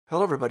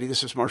Hello, everybody.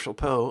 This is Marshall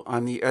Poe.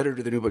 I'm the editor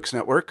of the New Books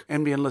Network.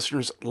 NBN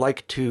listeners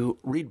like to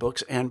read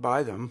books and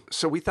buy them.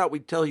 So we thought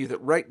we'd tell you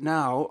that right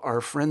now, our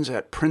friends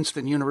at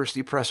Princeton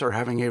University Press are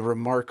having a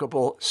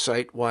remarkable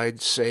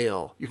site-wide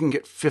sale. You can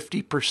get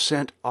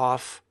 50%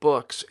 off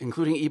books,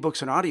 including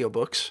ebooks and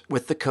audiobooks,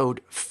 with the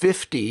code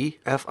 50,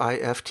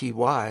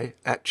 F-I-F-T-Y,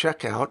 at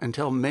checkout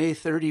until May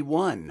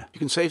 31. You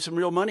can save some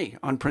real money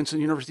on Princeton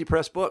University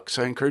Press books.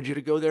 I encourage you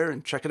to go there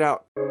and check it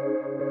out.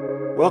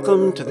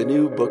 Welcome to the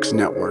New Books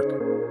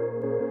Network.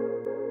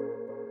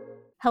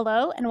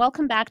 Hello, and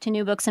welcome back to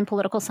New Books in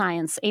Political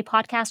Science, a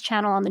podcast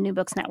channel on the New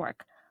Books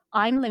Network.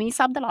 I'm Lamis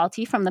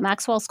Abdelalty from the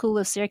Maxwell School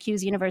of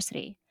Syracuse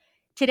University.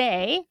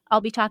 Today, I'll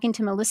be talking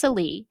to Melissa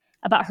Lee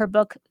about her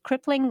book,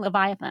 Crippling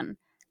Leviathan,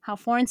 How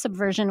Foreign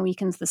Subversion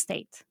Weakens the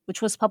State,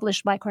 which was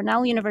published by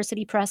Cornell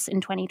University Press in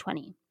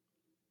 2020.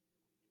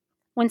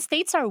 When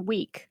states are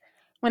weak,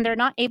 when they're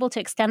not able to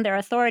extend their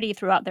authority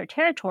throughout their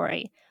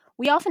territory,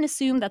 we often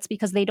assume that's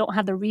because they don't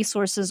have the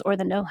resources or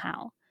the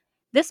know-how.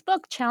 This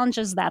book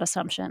challenges that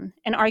assumption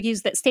and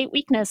argues that state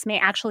weakness may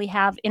actually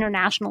have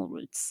international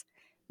roots.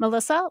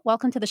 Melissa,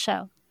 welcome to the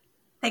show.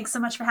 Thanks so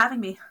much for having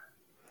me.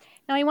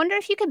 Now, I wonder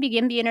if you could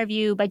begin the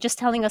interview by just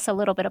telling us a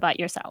little bit about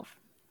yourself.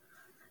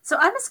 So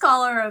I'm a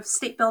scholar of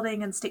state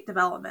building and state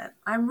development.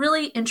 I'm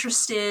really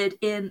interested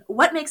in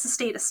what makes a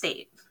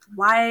state.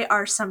 Why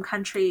are some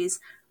countries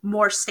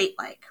more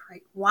state-like,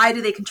 right? Why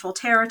do they control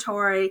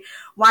territory?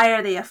 Why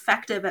are they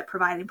effective at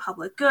providing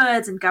public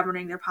goods and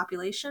governing their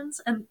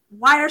populations? And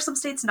why are some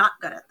states not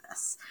good at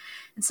this?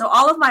 And so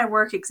all of my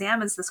work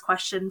examines this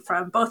question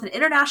from both an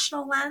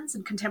international lens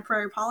and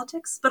contemporary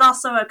politics, but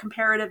also a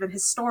comparative and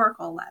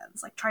historical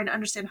lens, like trying to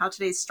understand how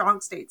today's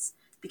strong states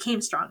became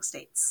strong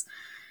states.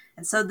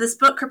 And so this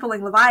book,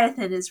 Crippling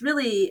Leviathan, is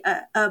really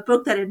a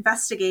book that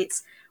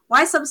investigates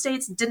why some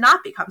states did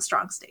not become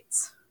strong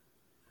states.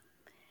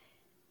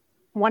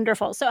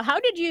 Wonderful. So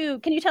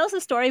can you tell us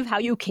the story of how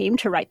you came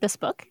to write this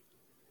book?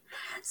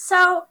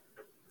 So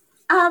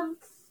the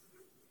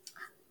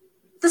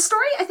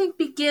story, I think,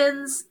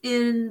 begins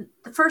in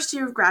the first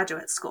year of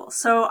graduate school.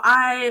 So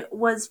I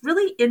was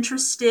really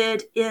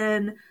interested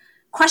in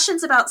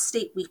questions about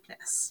state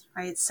weakness,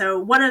 right? So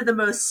one of the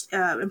most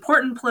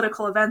important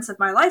political events of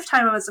my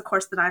lifetime was, of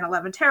course, the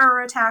 9/11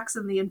 terror attacks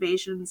and the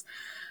invasions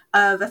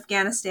of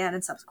Afghanistan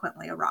and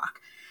subsequently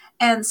Iraq.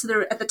 And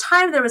so at the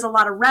time, there was a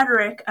lot of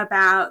rhetoric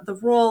about the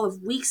role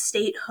of weak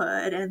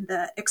statehood and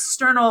the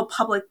external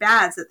public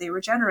bads that they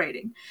were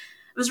generating.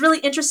 I was really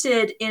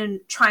interested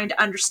in trying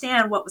to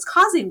understand what was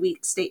causing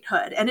weak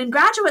statehood. And in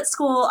graduate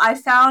school, I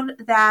found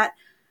that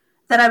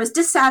I was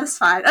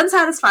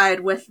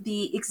unsatisfied with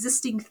the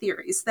existing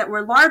theories that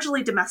were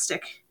largely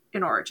domestic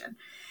in origin.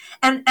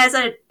 And as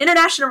an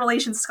international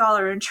relations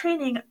scholar in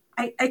training,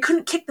 I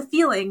couldn't kick the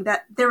feeling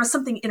that there was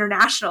something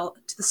international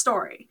to the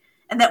story,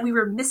 and that we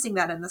were missing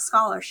that in the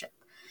scholarship.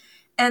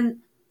 And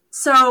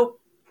so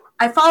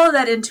I followed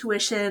that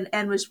intuition,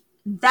 and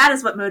that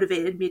is what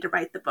motivated me to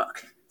write the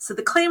book. So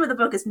the claim of the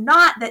book is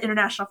not that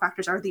international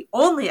factors are the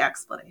only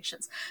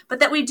explanations, but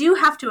that we do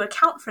have to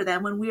account for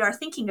them when we are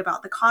thinking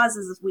about the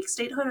causes of weak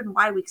statehood and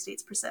why weak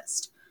states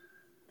persist.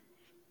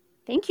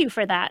 Thank you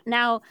for that.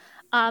 Now,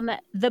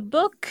 the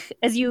book,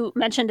 as you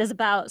mentioned, is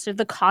about sort of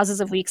the causes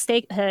of weak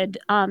statehood,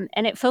 and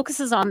it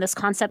focuses on this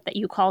concept that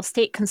you call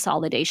state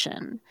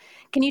consolidation.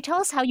 Can you tell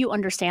us how you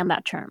understand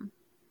that term?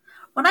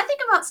 When I think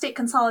about state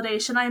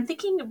consolidation, I am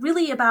thinking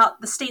really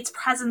about the state's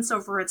presence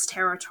over its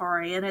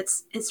territory and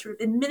its sort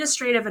of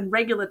administrative and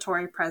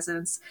regulatory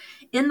presence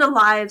in the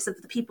lives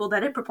of the people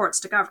that it purports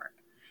to govern.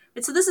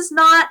 And so this is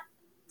not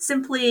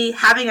simply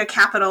having a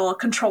capital,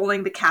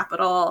 controlling the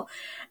capital,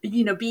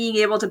 being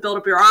able to build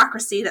a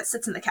bureaucracy that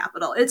sits in the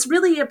capital. It's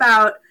really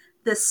about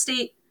the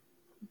state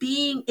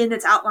being in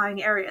its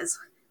outlying areas,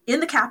 in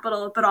the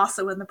capital, but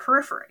also in the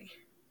periphery,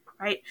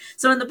 right?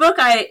 So in the book,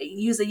 I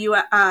use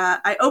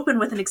I open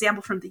with an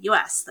example from the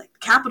U.S. Like the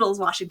capital is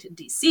Washington,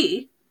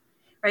 D.C.,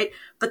 right?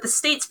 But the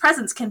state's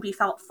presence can be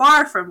felt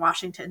far from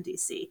Washington,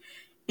 D.C.,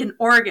 in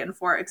Oregon,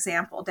 for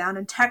example, down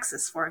in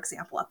Texas, for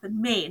example, up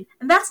in Maine.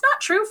 And that's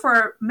not true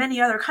for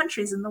many other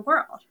countries in the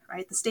world,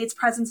 right? The state's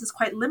presence is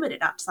quite limited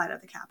outside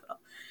of the capital.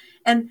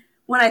 And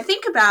when I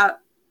think about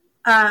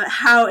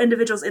how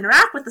individuals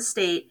interact with the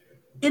state,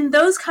 in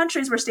those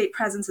countries where state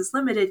presence is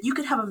limited, you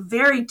could have a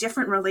very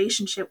different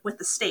relationship with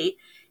the state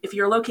if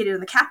you're located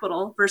in the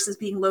capital versus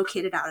being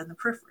located out in the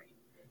periphery.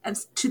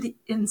 And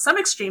in some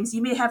extremes,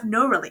 you may have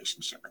no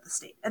relationship with the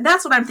state. And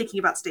that's what I'm thinking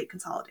about state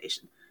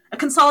consolidation. A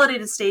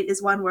consolidated state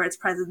is one where its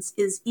presence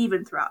is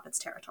even throughout its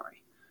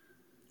territory.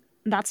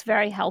 That's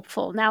very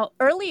helpful. Now,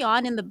 early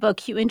on in the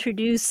book, you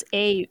introduce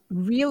a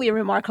really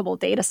remarkable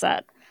data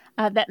set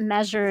that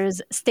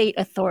measures state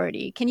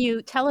authority. Can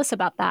you tell us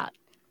about that?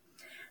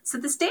 So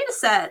this data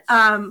set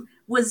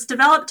was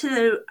developed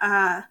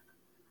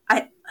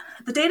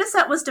the data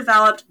set was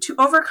developed to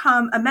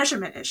overcome a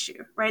measurement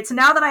issue, right? So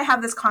now that I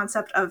have this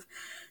concept of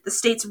the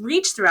state's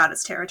reach throughout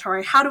its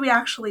territory, how do we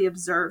actually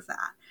observe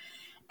that?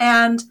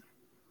 And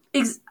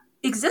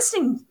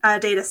existing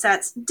data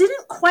sets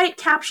didn't quite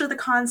capture the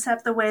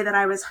concept the way that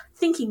I was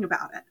thinking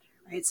about it,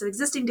 right? So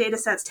existing data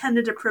sets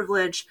tended to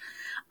privilege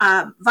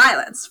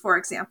violence, for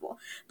example.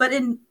 But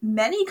in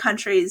many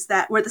countries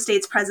where the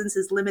state's presence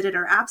is limited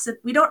or absent,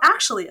 we don't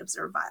actually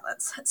observe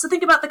violence. So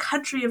think about the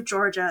country of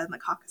Georgia and the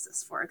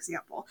Caucasus, for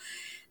example.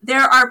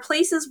 There are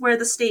places where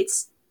the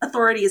state's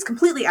authority is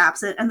completely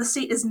absent and the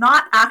state is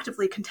not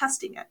actively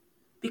contesting it.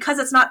 Because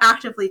it's not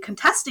actively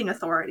contesting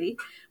authority,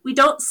 we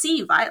don't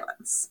see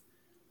violence,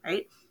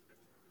 right?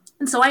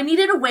 And so I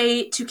needed a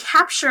way to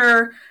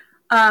capture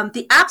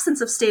the absence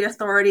of state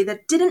authority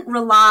that didn't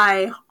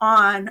rely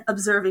on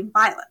observing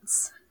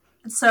violence.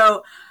 And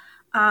so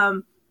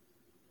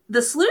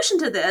the solution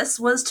to this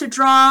was to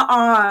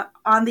draw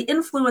on the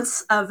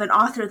influence of an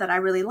author that I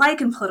really like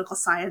in political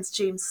science,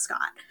 James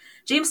Scott.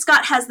 James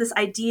Scott has this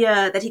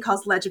idea that he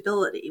calls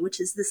legibility,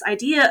 which is this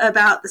idea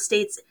about the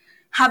state's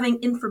having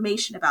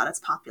information about its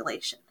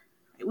population.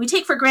 We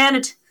take for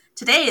granted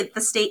today that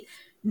the state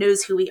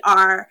knows who we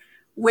are,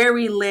 where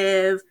we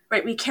live,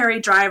 right? We carry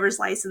driver's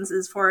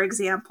licenses, for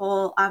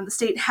example. The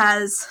state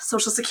has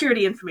social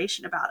security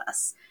information about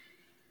us.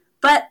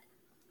 But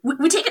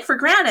we take it for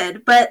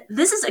granted, but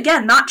this is,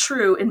 again, not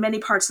true in many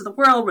parts of the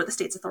world where the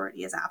state's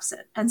authority is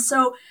absent. And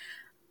so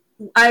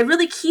I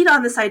really keyed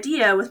on this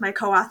idea with my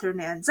co-author,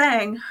 Nan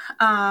Zhang,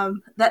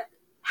 that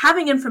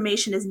having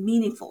information is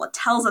meaningful. It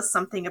tells us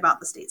something about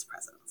the state's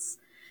presence.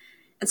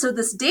 And so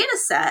this data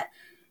set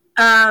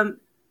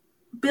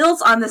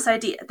builds on this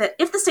idea that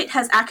if the state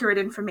has accurate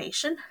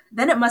information,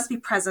 then it must be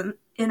present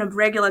in a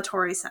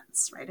regulatory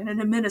sense, right? In an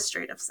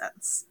administrative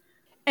sense.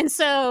 And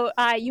so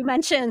you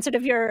mentioned sort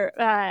of your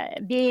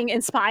being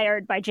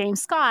inspired by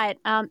James Scott.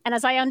 And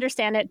as I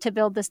understand it, to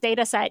build this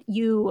data set,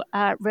 you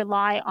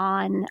rely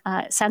on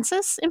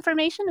census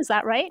information. Is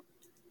that right?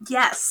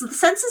 Yes, so the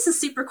census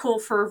is super cool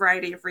for a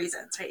variety of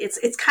reasons, right?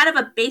 It's kind of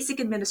a basic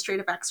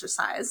administrative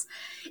exercise.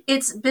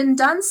 It's been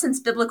done since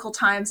biblical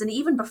times and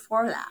even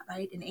before that,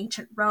 right? In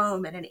ancient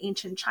Rome and in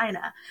ancient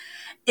China.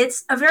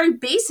 It's a very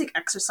basic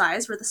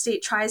exercise where the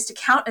state tries to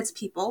count its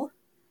people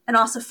and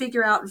also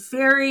figure out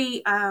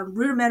very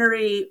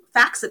rudimentary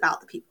facts about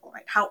the people,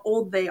 right? How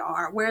old they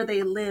are, where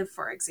they live,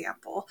 for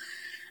example.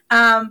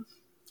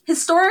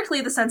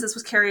 Historically, the census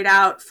was carried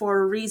out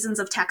for reasons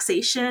of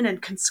taxation and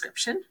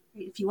conscription.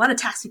 If you want to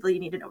tax people,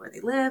 you need to know where they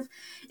live.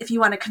 If you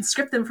want to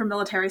conscript them for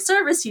military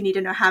service, you need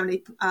to know how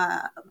many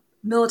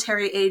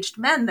military-aged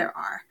men there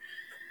are.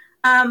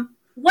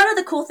 One of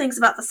the cool things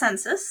about the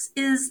census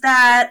is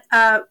that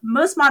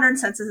most modern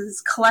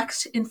censuses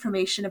collect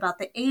information about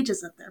the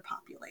ages of their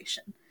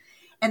population.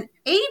 And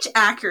age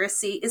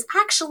accuracy is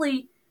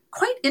actually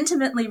quite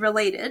intimately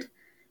related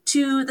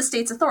to the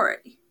state's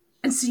authority.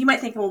 And so you might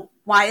think, well,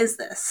 why is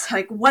this?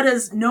 Like, what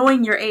does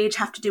knowing your age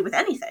have to do with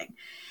anything?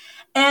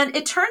 And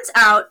it turns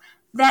out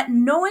that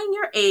knowing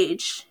your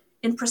age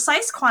in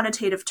precise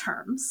quantitative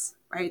terms,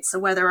 right, so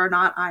whether or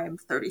not I'm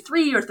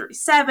 33 or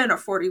 37 or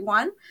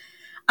 41,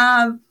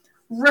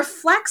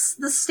 reflects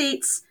the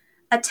state's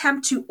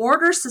attempt to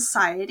order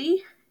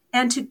society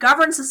and to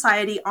govern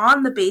society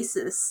on the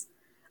basis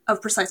of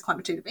precise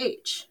quantitative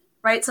age,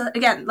 right? So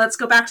again, let's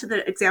go back to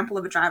the example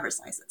of a driver's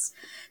license.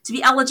 To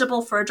be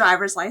eligible for a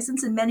driver's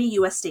license in many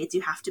U.S. states,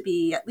 you have to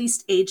be at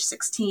least age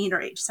 16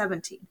 or age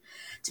 17.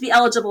 To be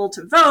eligible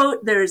to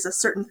vote, there's a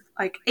certain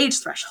age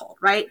threshold,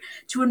 right?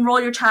 To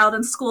enroll your child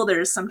in school,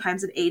 there's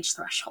sometimes an age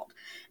threshold.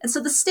 And so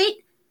the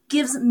state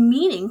gives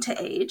meaning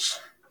to age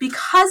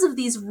because of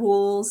these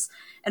rules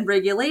and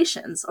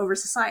regulations over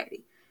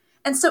society.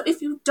 And so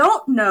if you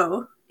don't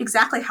know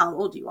exactly how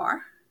old you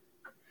are,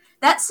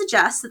 that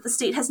suggests that the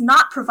state has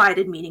not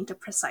provided meaning to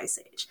precise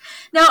age.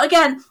 Now,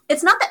 again,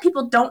 it's not that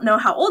people don't know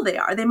how old they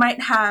are. They might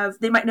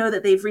know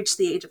that they've reached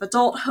the age of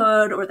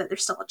adulthood or that they're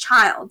still a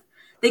child.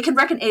 They can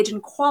reckon age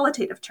in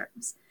qualitative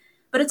terms.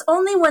 But it's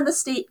only when the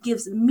state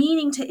gives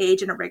meaning to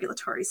age in a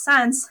regulatory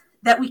sense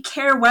that we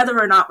care whether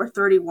or not we're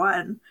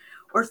 31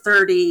 or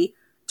 30,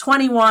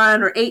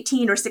 21 or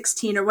 18 or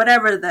 16 or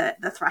whatever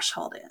the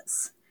threshold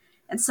is.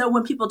 And so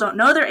when people don't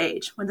know their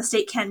age, when the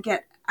state can't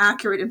get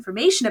accurate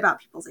information about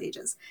people's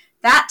ages,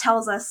 that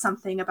tells us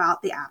something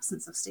about the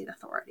absence of state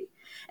authority.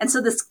 And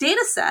so this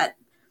data set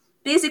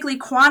basically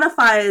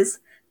quantifies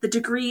the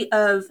degree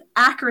of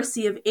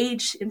accuracy of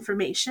age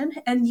information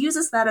and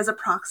uses that as a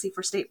proxy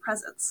for state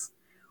presence.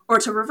 Or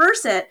to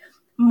reverse it,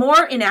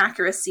 more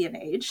inaccuracy in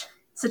age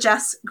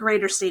suggests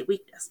greater state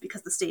weakness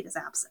because the state is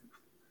absent.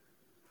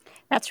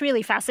 That's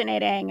really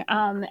fascinating.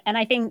 And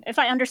I think if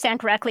I understand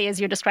correctly, as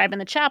you're describing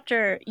the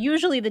chapter,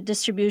 usually the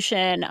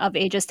distribution of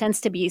ages tends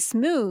to be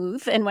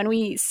smooth. And when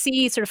we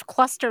see sort of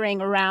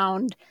clustering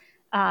around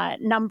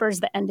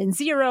numbers that end in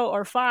 0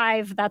 or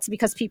 5, that's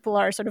because people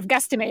are sort of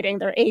guesstimating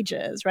their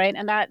ages, right?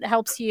 And that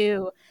helps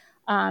you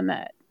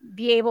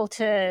be able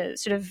to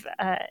sort of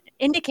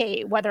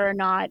indicate whether or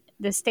not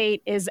the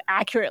state is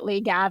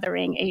accurately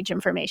gathering age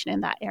information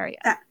in that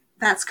area.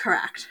 That's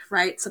correct,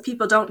 right? So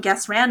people don't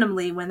guess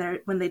randomly when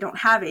they don't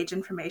have age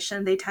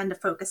information. They tend to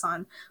focus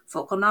on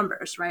focal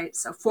numbers, right?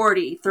 So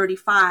 40,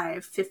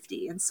 35,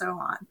 50, and so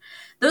on.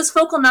 Those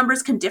focal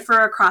numbers can differ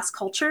across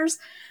cultures,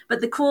 but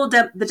the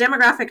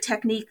demographic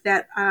technique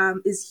that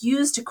is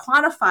used to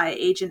quantify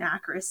age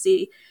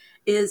inaccuracy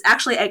is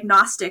actually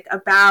agnostic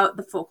about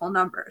the focal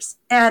numbers.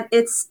 And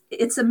it's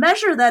a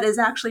measure that is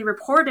actually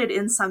reported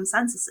in some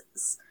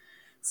censuses.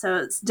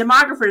 So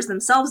demographers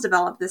themselves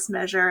developed this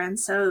measure, and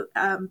so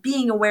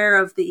being aware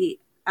of the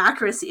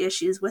accuracy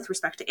issues with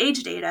respect to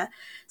age data,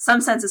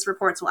 some census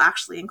reports will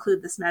actually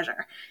include this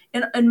measure.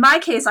 In my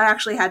case, I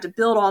actually had to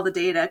build all the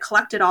data,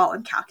 collect it all,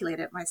 and calculate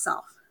it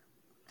myself.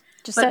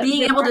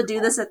 Being able to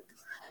do this at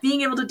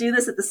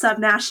the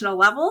subnational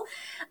level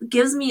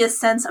gives me a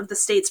sense of the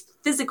state's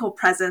physical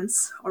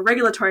presence or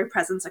regulatory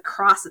presence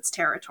across its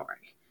territory.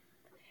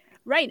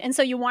 Right. And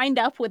so you wind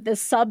up with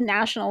this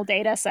subnational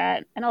data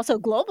set and also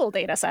global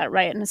data set,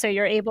 right? And so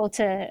you're able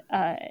to,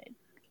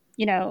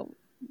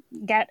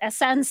 get a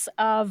sense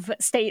of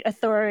state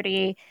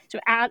authority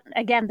at,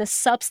 again, the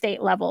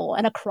sub-state level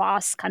and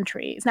across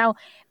countries. Now,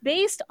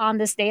 based on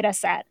this data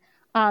set,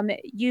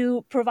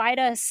 you provide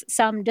us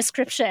some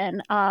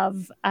description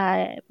of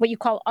what you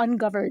call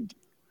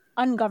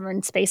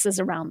ungoverned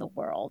spaces around the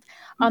world.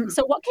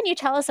 So what can you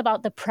tell us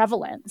about the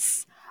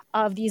prevalence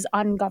of these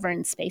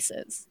ungoverned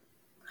spaces?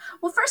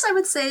 Well, first I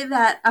would say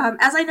that,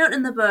 as I note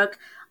in the book,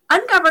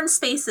 ungoverned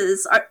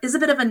spaces is a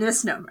bit of a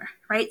misnomer,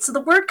 right? So the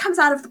word comes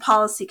out of the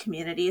policy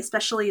community,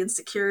 especially in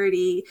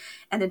security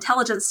and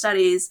intelligence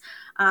studies,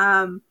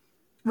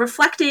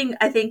 reflecting,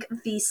 I think,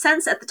 the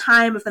sense at the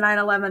time of the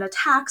 9/11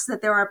 attacks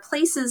that there are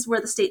places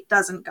where the state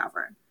doesn't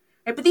govern,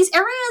 right? But these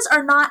areas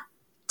are not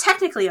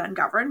technically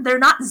ungoverned. They're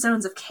not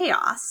zones of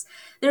chaos.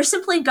 They're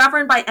simply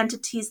governed by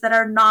entities that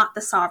are not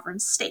the sovereign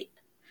state.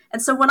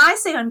 And so when I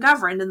say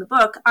ungoverned in the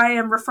book, I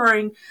am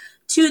referring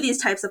to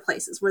these types of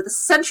places where the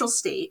central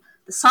state,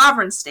 the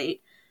sovereign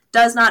state,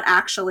 does not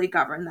actually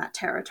govern that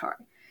territory.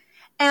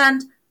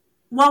 And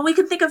while we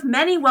can think of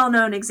many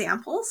well-known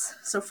examples,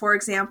 so for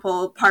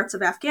example, parts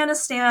of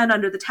Afghanistan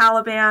under the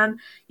Taliban,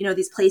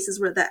 these places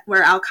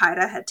where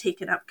Al-Qaeda had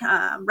taken up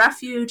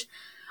refuge,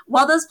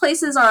 while those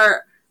places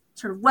are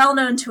sort of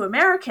well-known to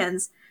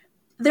Americans,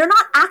 they're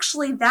not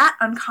actually that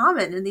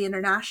uncommon in the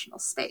international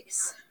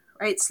space,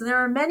 right? So there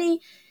are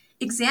many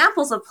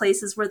examples of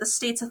places where the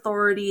state's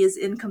authority is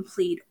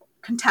incomplete,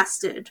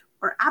 contested,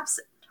 or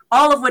absent,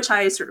 all of which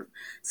I sort of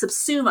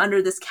subsume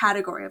under this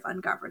category of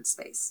ungoverned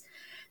space.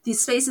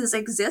 These spaces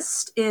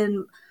exist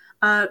in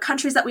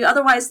countries that we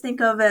otherwise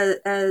think of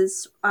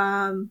as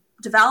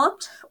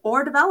developed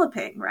or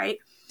developing, right?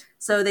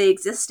 So they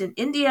exist in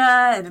India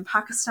and in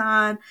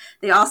Pakistan.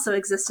 They also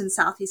exist in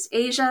Southeast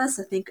Asia.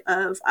 So think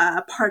of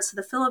parts of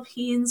the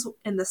Philippines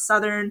in the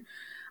southern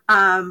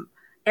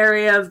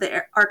area of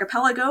the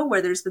archipelago where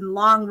there's been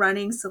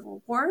long-running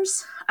civil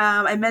wars.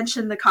 I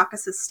mentioned the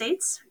Caucasus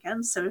states,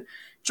 again, so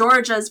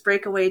Georgia's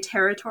breakaway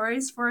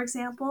territories, for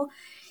example.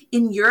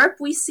 In Europe,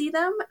 we see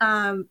them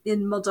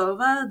in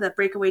Moldova, the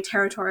breakaway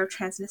territory of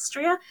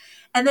Transnistria.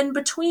 And then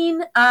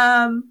between,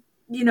 after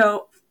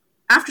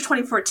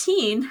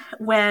 2014,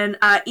 when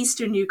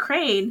Eastern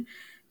Ukraine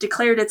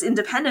declared its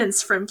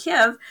independence from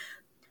Kiev,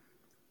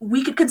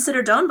 we could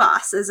consider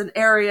Donbass as an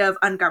area of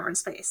ungoverned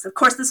space. Of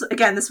course,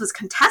 this was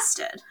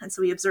contested, and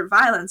so we observed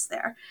violence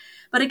there.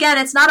 But again,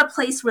 it's not a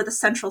place where the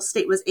central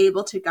state was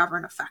able to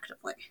govern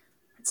effectively.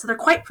 So they're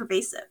quite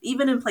pervasive,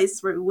 even in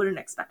places where we wouldn't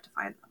expect to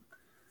find them.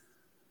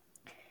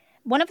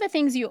 One of the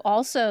things you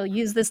also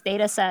use this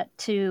data set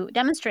to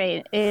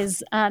demonstrate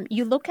is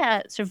you look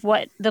at sort of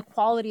what the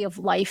quality of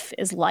life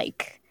is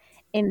like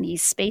in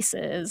these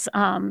spaces,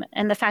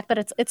 and the fact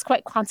that it's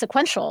quite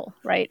consequential,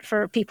 right,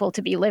 for people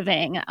to be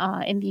living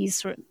in these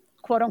sort of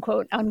quote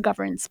unquote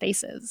ungoverned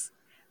spaces,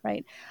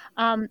 right?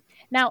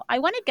 Now, I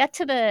want to get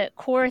to the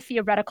core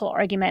theoretical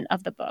argument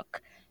of the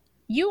book.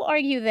 You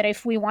argue that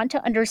if we want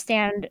to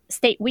understand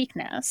state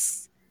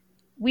weakness,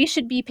 we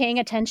should be paying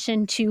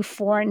attention to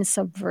foreign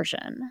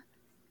subversion.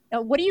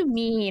 Now, what do you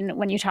mean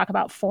when you talk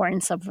about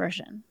foreign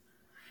subversion?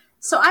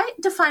 So I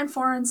define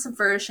foreign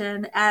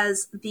subversion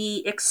as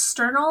the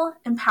external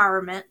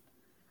empowerment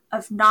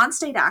of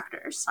non-state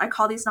actors. I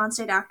call these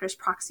non-state actors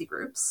proxy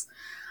groups.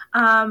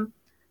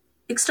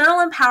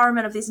 External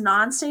empowerment of these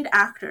non-state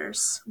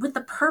actors with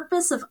the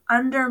purpose of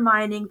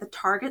undermining the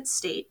target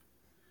state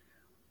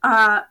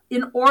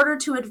in order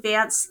to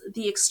advance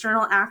the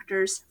external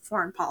actor's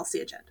foreign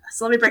policy agenda.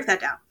 So let me break that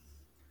down.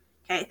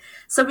 Okay,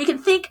 so we can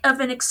think of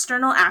an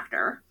external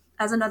actor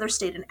as another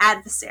state, an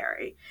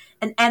adversary,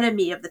 an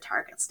enemy of the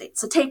target state.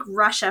 So take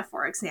Russia,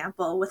 for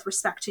example, with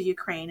respect to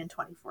Ukraine in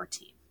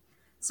 2014.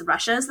 So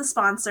Russia is the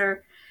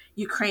sponsor,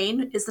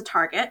 Ukraine is the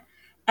target,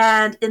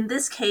 and in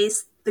this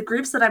case, the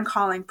groups that I'm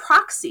calling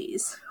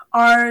proxies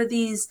are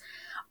these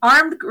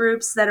armed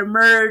groups that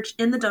emerge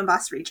in the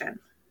Donbass region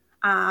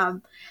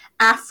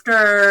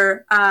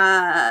after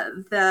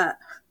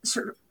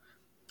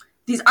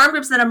these armed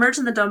groups that emerge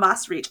in the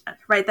Donbass region,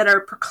 right, that are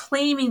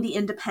proclaiming the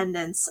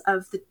independence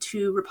of the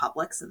two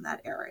republics in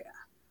that area.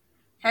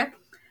 Okay?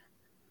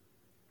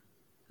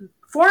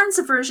 Foreign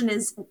subversion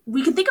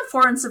we can think of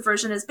foreign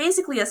subversion as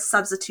basically a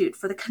substitute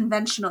for the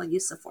conventional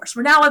use of force.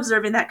 We're now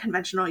observing that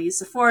conventional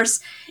use of force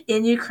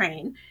in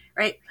Ukraine,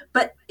 right?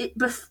 But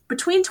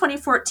between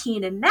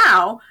 2014 and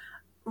now,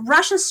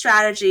 Russia's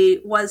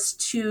strategy was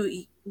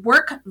to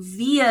work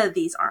via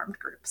these armed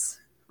groups,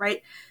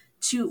 right?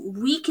 To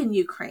weaken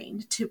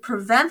Ukraine, to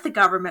prevent the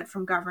government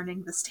from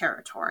governing this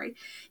territory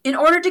in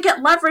order to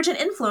get leverage and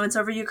influence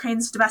over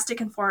Ukraine's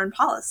domestic and foreign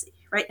policy,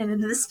 right? And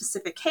in this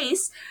specific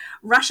case,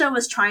 Russia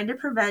was trying to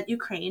prevent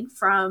Ukraine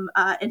from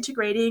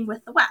integrating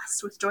with the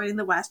West, with joining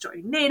the West,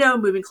 joining NATO,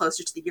 moving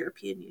closer to the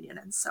European Union,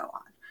 and so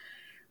on,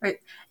 right?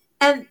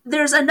 And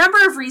there's a number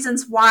of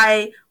reasons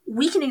why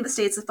weakening the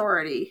state's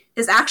authority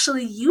is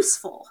actually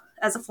useful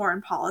as a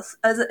foreign policy,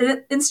 as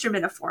an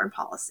instrument of foreign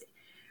policy.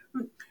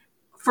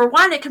 For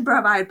one, it can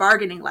provide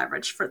bargaining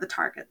leverage for the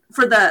target,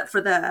 for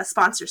the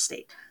sponsor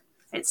state.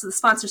 Right? So the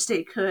sponsor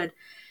state could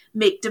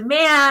make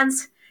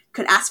demands,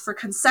 could ask for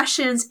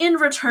concessions in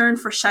return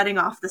for shutting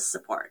off this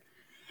support.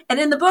 And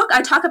in the book,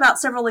 I talk about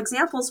several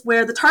examples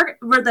where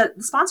the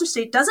sponsor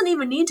state doesn't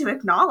even need to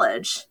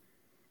acknowledge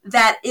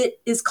that it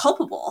is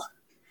culpable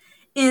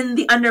in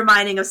the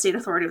undermining of state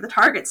authority of the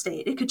target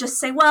state. It could just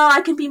say, well,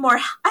 I can be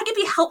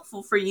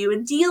helpful for you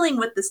in dealing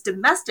with this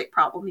domestic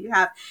problem you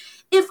have,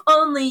 if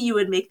only you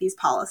would make these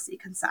policy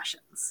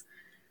concessions.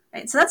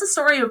 Right? So that's a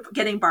story of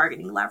getting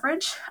bargaining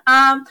leverage.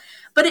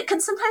 But it can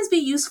sometimes be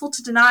useful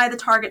to deny the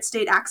target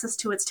state access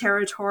to its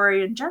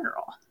territory in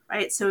general.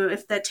 Right? So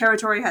if that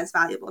territory has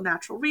valuable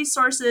natural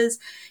resources,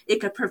 it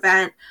could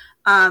prevent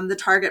the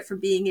target from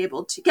being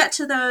able to get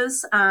to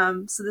those.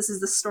 So this is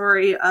the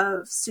story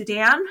of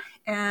Sudan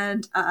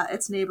and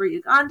its neighbor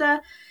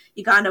Uganda.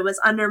 Uganda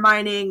was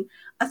undermining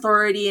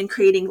authority and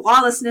creating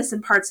lawlessness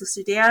in parts of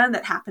Sudan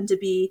that happened to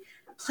be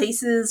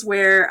places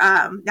where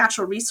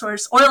natural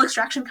resource oil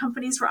extraction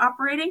companies were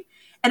operating.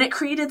 And it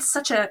created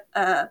such a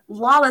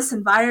lawless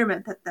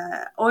environment that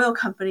the oil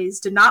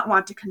companies did not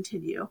want to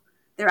continue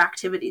their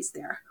activities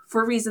there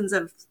for reasons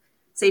of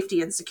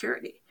safety and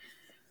security.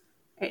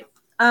 Right.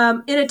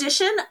 In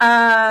addition,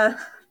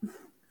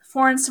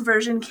 foreign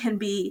subversion can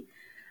be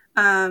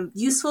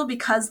useful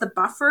because the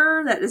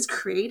buffer that is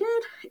created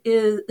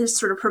is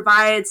sort of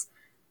provides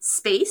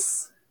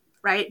space,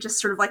 right? Just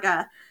sort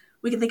of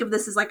we can think of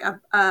this as like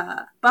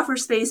a buffer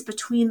space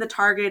between the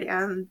target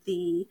and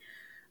the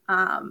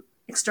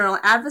external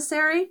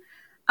adversary.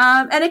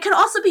 And it can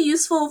also be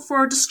useful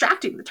for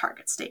distracting the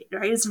target state,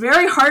 right? It's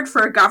very hard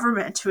for a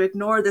government to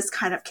ignore this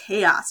kind of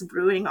chaos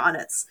brewing on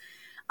its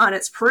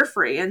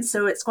periphery. And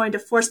so it's going to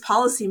force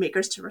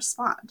policymakers to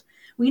respond.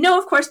 We know,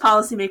 of course,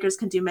 policymakers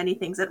can do many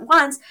things at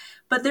once,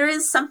 but there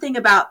is something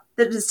about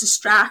that is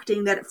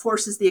distracting, that it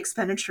forces the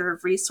expenditure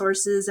of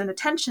resources and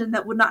attention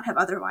that would not have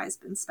otherwise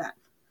been spent.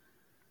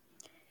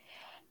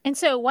 And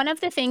so one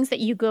of the things that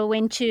you go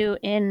into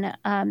in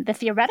the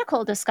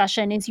theoretical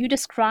discussion is you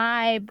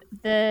describe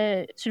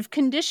the sort of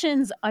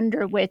conditions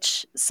under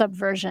which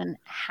subversion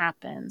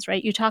happens,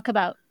 right? You talk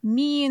about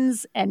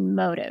means and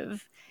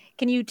motive.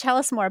 Can you tell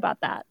us more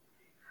about that?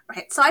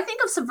 Right. So I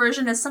think of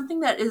subversion as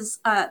something that is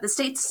the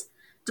states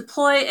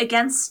deploy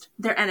against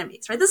their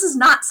enemies, right? This is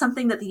not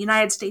something that the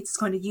United States is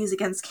going to use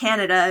against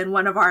Canada in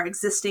one of our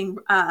existing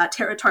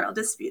territorial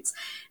disputes.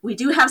 We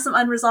do have some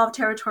unresolved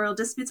territorial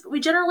disputes, but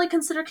we generally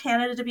consider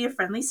Canada to be a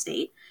friendly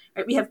state,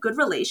 right? We have good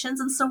relations,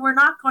 and so we're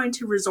not going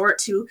to resort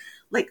to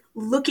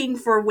looking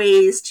for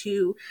ways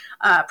to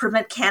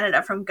prevent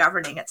Canada from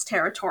governing its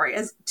territory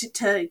as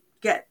to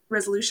get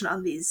resolution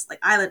on these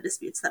island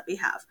disputes that we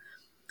have.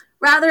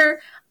 Rather,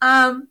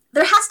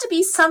 there has to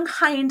be some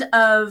kind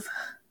of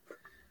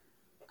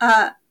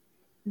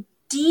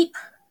deep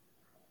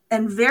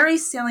and very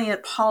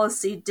salient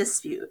policy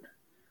dispute,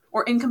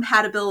 or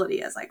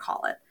incompatibility, as I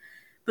call it,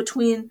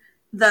 between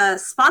the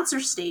sponsor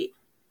state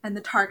and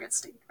the target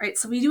state, right?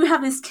 So we do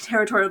have these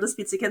territorial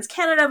disputes against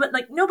Canada,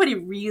 but nobody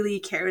really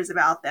cares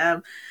about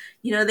them.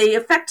 They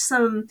affect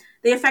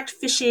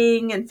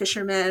fishing and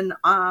fishermen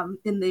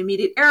in the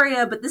immediate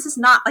area, but this is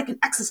not an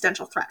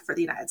existential threat for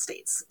the United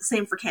States.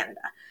 Same for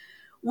Canada.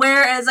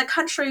 Whereas a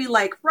country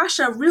like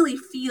Russia really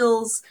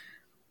feels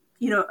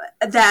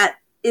that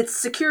its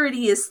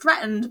security is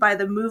threatened by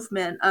the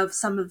movement of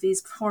some of these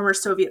former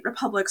Soviet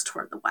republics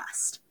toward the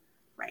West,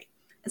 right?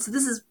 And so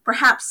this is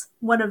perhaps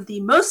one of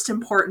the most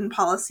important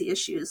policy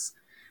issues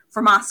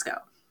for Moscow.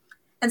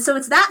 And so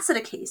it's that set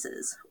of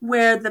cases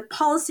where the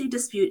policy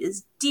dispute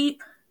is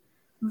deep,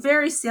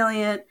 very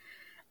salient,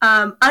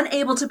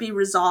 unable to be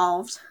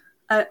resolved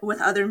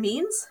with other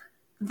means,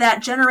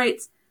 that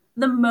generates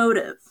the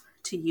motive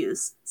to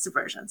use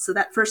subversion. So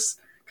that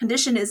first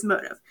condition is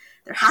motive.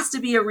 There has to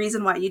be a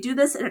reason why you do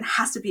this, and it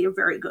has to be a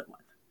very good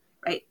one,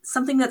 right?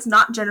 Something that's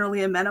not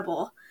generally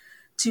amenable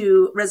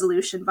to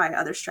resolution by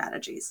other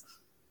strategies.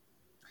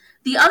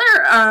 The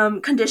other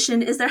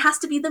condition is there has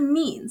to be the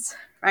means,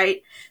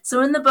 right?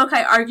 So in the book,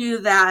 I argue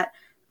that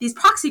these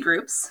proxy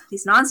groups,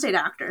 these non-state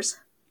actors,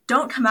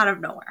 don't come out of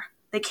nowhere.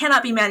 They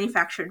cannot be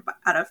manufactured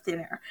out of thin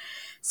air.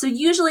 So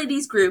usually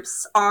these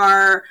groups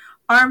are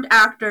armed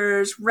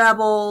actors,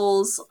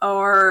 rebels,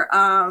 or,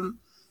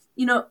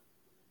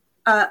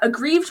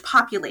 aggrieved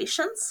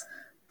populations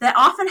that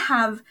often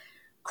have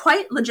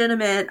quite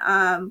legitimate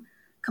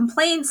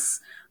complaints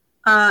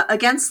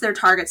against their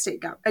target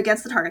state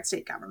against the target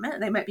state government.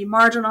 They might be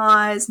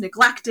marginalized,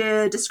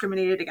 neglected,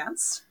 discriminated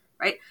against,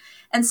 right?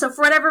 And so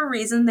for whatever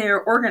reason, they are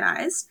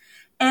organized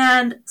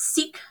and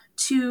seek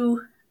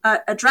to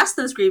address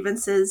those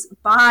grievances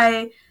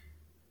by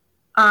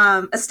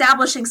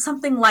establishing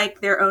something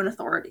like their own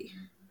authority,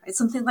 right?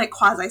 Something like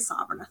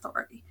quasi-sovereign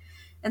authority.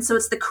 And so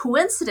it's the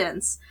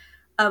coincidence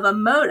of a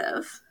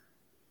motive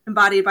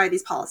embodied by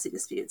these policy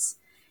disputes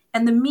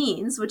and the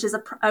means, which is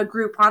a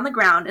group on the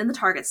ground in the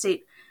target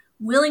state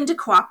willing to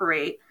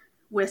cooperate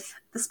with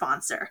the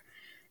sponsor,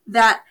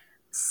 that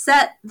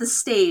set the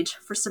stage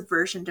for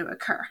subversion to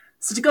occur.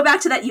 So to go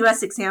back to that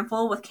US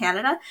example with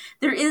Canada,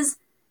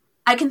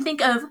 I can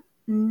think of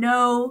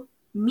no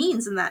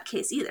means in that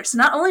case either. So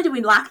not only do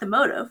we lack the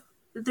motive,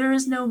 but there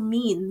is no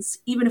means,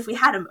 even if we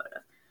had a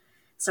motive.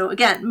 So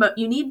again,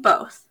 you need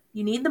both.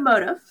 You need the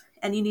motive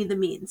and you need the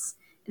means.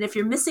 And if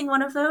you're missing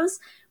one of those,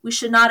 we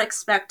should not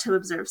expect to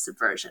observe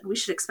subversion. We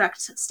should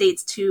expect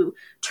states to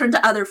turn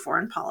to other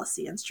foreign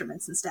policy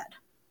instruments instead.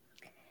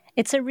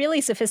 It's a really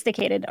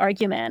sophisticated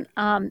argument.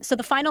 So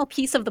the final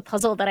piece of the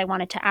puzzle that I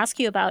wanted to ask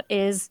you about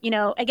is,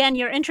 again,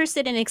 you're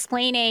interested in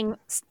explaining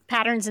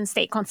patterns in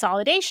state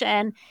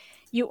consolidation.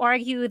 You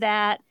argue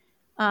that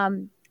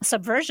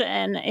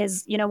subversion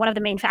is, one of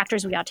the main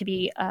factors we ought to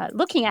be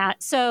looking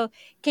at. So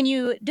can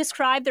you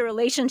describe the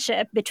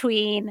relationship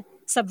between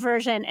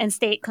subversion and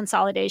state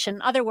consolidation?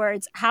 In other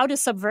words, how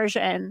does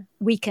subversion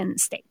weaken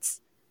states?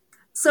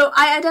 So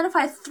I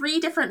identify 3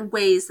 different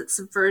ways that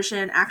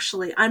subversion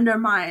actually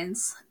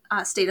undermines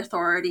state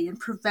authority and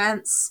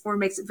prevents or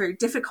makes it very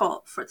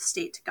difficult for the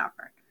state to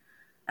govern.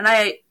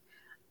 And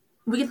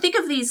we can think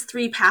of these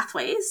 3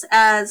 pathways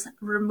as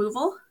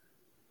removal,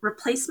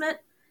 replacement,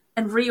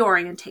 and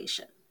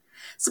reorientation.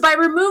 So by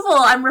removal,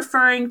 I'm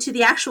referring to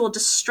the actual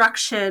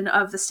destruction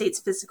of the state's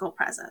physical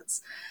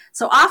presence.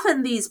 So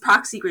often these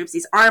proxy groups,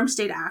 these armed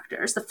state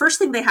actors, the first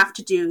thing they have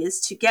to do is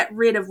to get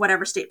rid of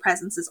whatever state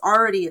presence is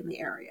already in the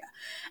area.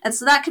 And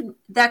so that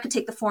could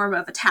take the form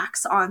of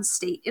attacks on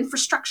state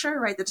infrastructure,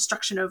 right? The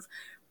destruction of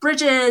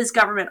bridges,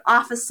 government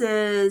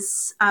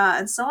offices,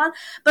 and so on.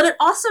 But it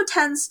also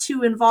tends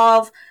to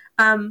involve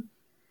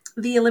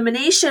the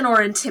elimination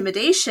or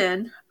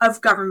intimidation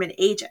of government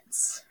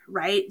agents,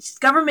 right?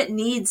 Government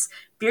needs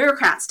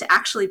bureaucrats to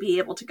actually be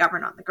able to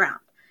govern on the ground.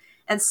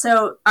 And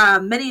so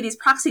many of these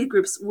proxy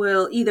groups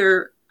will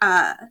either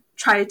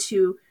try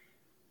to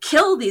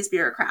kill these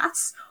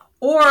bureaucrats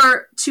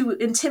or to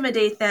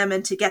intimidate them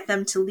and to get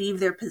them to leave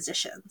their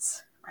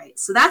positions, right?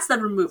 So that's the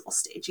removal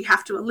stage. You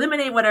have to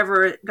eliminate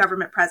whatever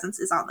government presence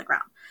is on the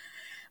ground.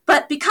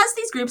 But because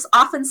these groups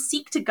often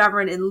seek to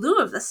govern in lieu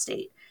of the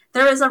state,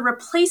 there is a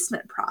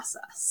replacement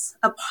process,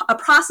 a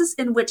process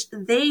in which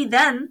they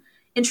then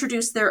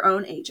introduce their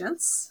own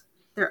agents,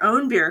 their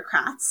own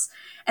bureaucrats,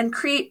 and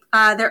create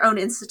their own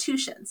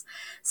institutions.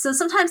 So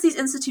sometimes these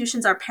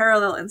institutions are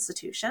parallel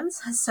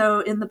institutions. So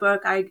in the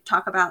book, I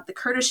talk about the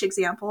Kurdish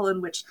example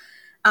in which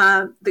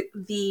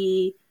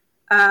the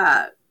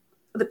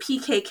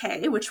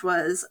PKK, which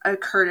was a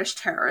Kurdish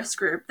terrorist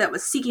group that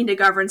was seeking to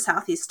govern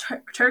southeast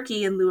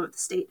Turkey in lieu of the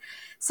state,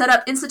 set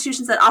up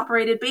institutions that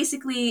operated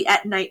basically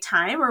at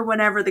nighttime or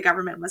whenever the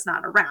government was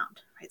not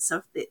around. Right?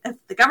 So if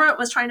the government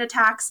was trying to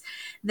tax,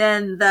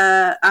 then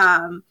the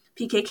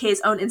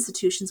PKK's own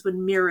institutions would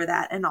mirror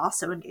that and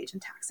also engage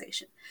in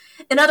taxation.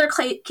 In other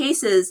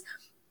cases,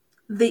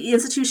 the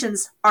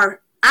institutions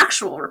are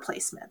actual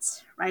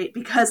replacements, right?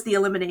 Because the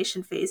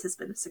elimination phase has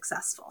been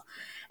successful.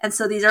 And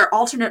so these are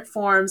alternate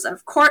forms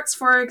of courts,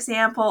 for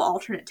example,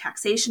 alternate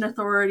taxation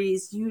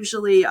authorities,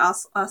 usually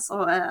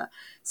also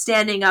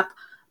standing up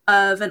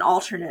of an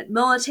alternate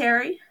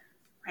military,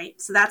 right?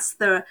 So that's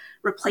the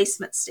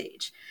replacement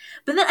stage.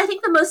 But then I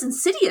think the most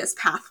insidious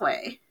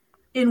pathway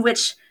in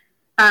which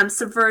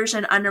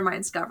subversion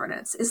undermines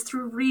governance is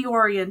through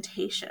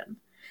reorientation,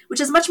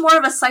 which is much more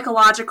of a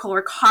psychological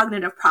or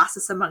cognitive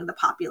process among the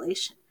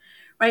population,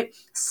 right?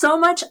 So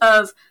much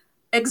of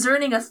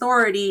exerting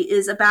authority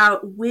is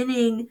about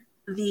winning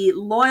the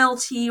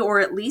loyalty or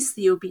at least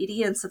the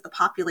obedience of the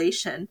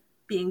population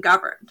being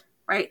governed,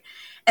 right?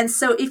 And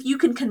so if you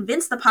can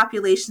convince the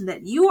population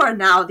that you are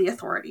now the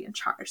authority in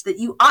charge, that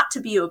you ought to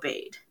be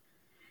obeyed,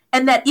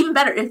 and that even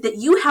better, that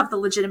you have the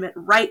legitimate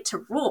right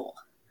to rule,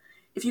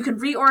 if you can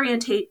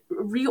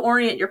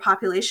reorient your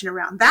population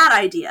around that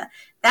idea,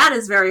 that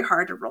is very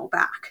hard to roll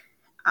back.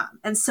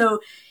 And so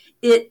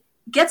it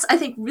gets, I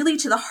think, really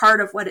to the heart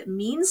of what it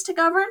means to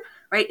govern,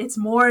 right? It's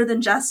more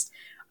than just,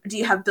 do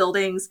you have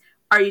buildings?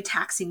 Are you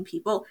taxing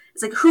people?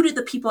 It's like, who do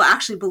the people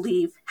actually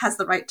believe has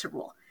the right to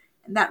rule?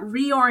 And that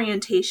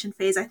reorientation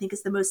phase, I think,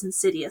 is the most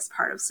insidious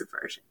part of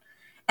subversion.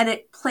 And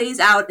it plays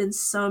out in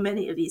so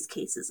many of these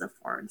cases of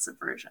foreign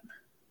subversion.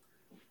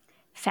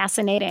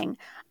 Fascinating.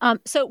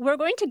 So we're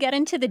going to get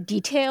into the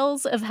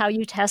details of how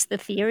you test the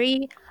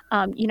theory.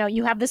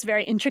 You have this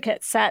very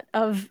intricate set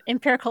of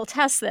empirical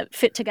tests that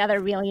fit together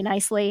really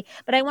nicely.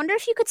 But I wonder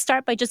if you could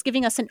start by just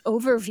giving us an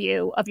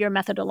overview of your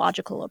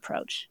methodological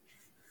approach.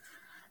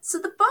 So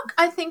the book,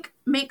 I think,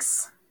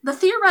 makes the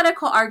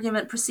theoretical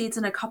argument proceeds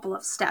in a couple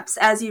of steps,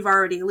 as you've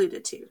already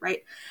alluded to,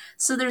 right?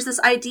 So there's this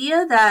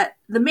idea that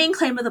the main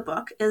claim of the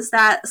book is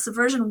that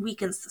subversion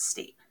weakens the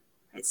state.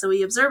 Right? So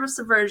we observe a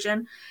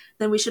subversion,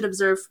 then we should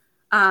observe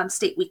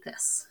state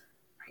weakness.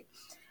 Right?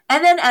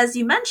 And then, as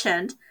you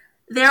mentioned,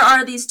 there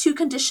are these two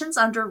conditions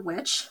under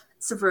which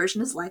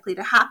subversion is likely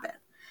to happen,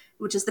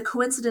 which is the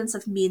coincidence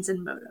of means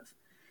and motive.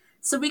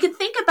 So we can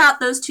think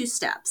about those two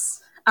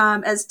steps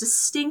as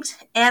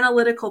distinct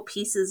analytical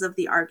pieces of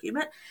the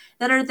argument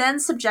that are then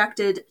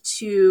subjected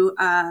to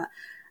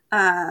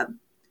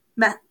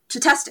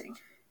testing.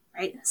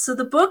 Right? So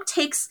the book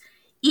takes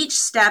each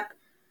step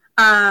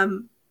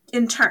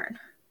in turn.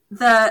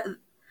 There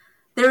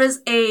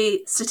is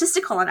a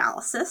statistical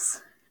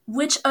analysis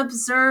which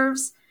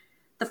observes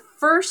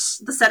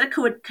the set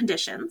of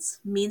conditions,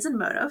 means and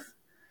motive,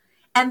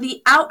 and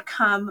the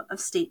outcome of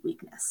state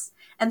weakness.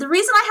 And the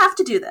reason I have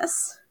to do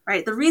this,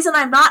 right, the reason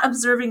I'm not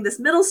observing this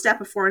middle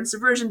step of foreign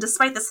subversion,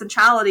 despite the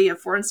centrality of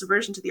foreign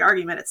subversion to the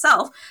argument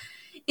itself,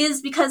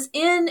 is because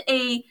in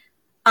a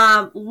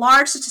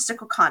large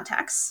statistical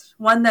context,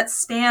 one that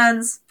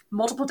spans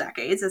multiple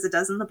decades, as it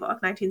does in the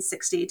book,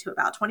 1960 to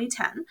about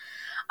 2010,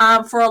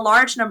 for a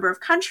large number of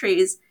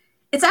countries,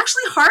 it's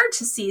actually hard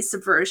to see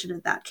subversion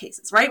in that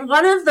cases, right?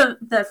 One of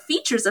the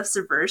features of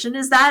subversion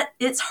is that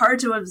it's hard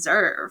to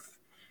observe,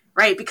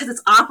 right? Because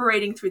it's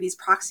operating through these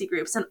proxy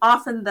groups, and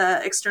often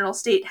the external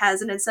state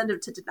has an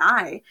incentive to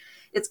deny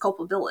its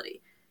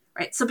culpability,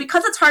 right? So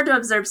because it's hard to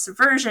observe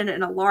subversion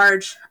in a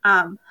large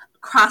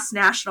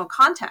cross-national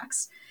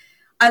context,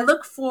 I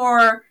look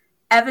for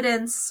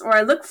evidence, or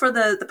I look for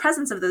the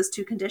presence of those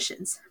two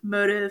conditions,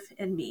 motive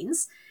and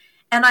means.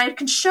 And I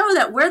can show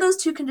that where those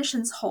two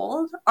conditions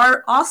hold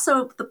are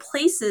also the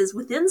places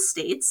within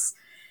states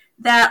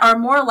that are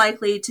more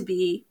likely to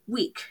be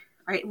weak,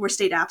 right? Where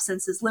state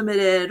absence is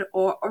limited,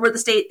 or where the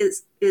state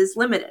is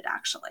limited,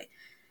 actually.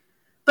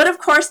 But of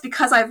course,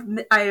 because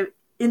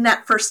in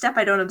that first step,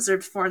 I don't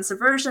observe foreign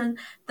subversion,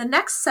 the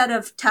next set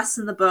of tests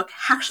in the book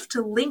have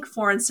to link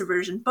foreign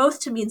subversion both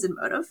to means and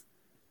motive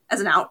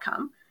as an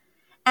outcome,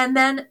 and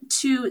then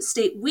to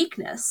state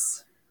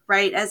weakness,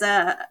 right, as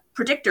a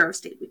predictor of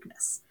state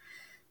weakness.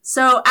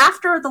 So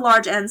after the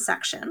large N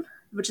section,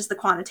 which is the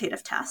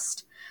quantitative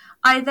test,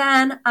 I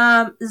then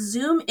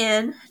zoom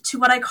in to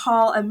what I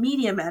call a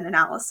medium N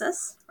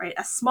analysis, right,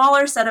 a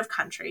smaller set of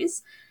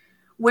countries,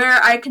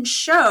 where I can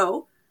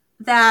show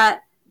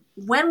that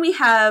when we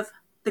have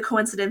the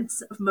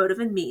coincidence of motive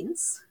and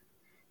means,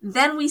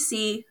 then we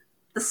see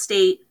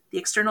the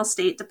external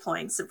state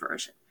deploying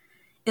subversion.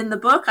 In the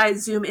book, I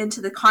zoom into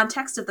the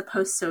context of the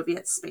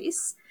post-Soviet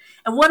space.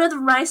 And one of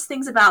the nice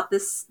things about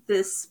this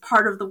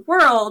part of the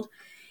world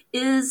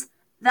is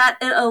that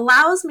it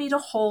allows me to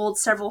hold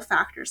several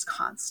factors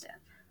constant,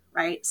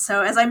 right?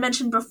 So as I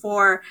mentioned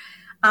before,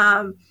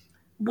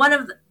 one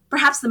of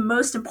perhaps the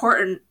most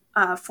important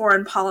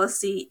foreign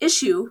policy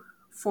issue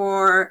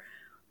for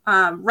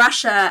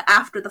Russia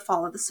after the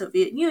fall of the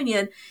Soviet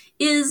Union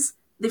is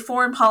the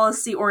foreign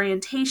policy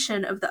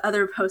orientation of the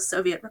other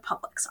post-Soviet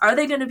republics. Are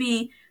they going to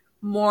be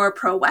more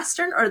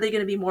pro-Western, or are they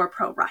going to be more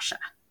pro-Russia,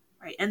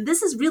 right? And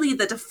this is really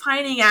the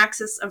defining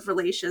axis of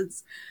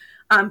relations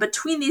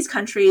between these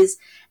countries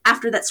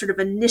after that sort of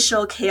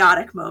initial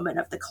chaotic moment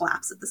of the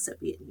collapse of the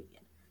Soviet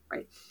Union,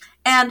 right?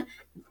 And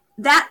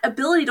that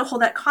ability to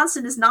hold that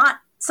constant is not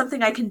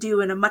something I can do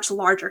in a much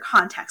larger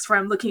context where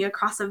I'm looking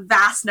across a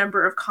vast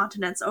number of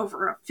continents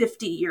over a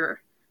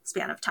 50-year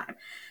span of time.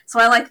 So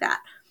I like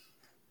that.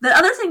 The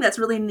other thing that's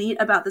really neat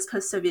about this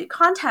post-Soviet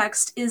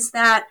context is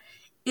that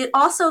it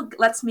also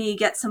lets me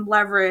get some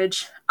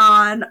leverage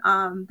on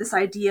this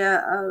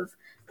idea of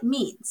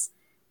means,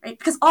 right?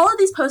 Because all of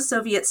these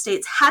post-Soviet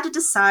states had to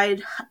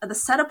decide the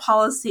set of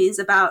policies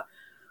about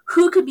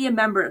who could be a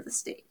member of the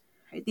state.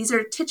 Right? These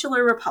are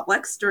titular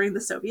republics during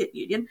the Soviet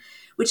Union,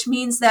 which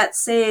means that,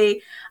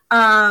 say,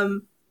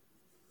 the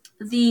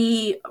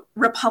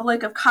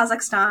Republic of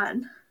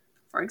Kazakhstan,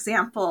 for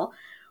example,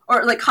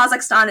 or like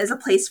Kazakhstan is a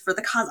place for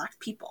the Kazakh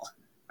people,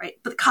 right?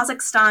 But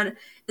Kazakhstan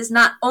is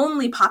not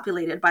only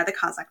populated by the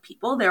Kazakh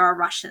people. There are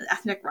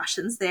ethnic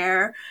Russians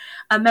there,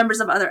 members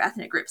of other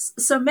ethnic groups.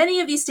 So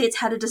many of these states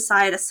had to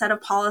decide a set of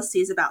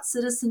policies about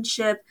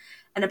citizenship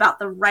and about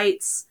the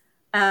rights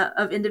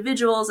of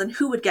individuals and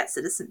who would get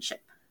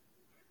citizenship,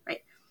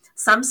 right?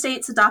 Some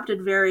states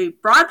adopted very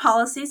broad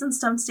policies, and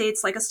some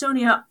states, like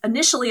Estonia,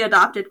 initially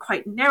adopted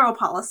quite narrow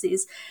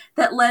policies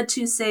that led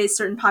to, say,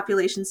 certain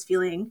populations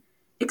feeling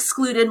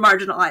excluded,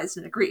 marginalized,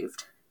 and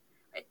aggrieved.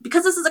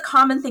 Because this is a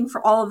common thing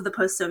for all of the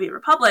post-Soviet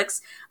republics,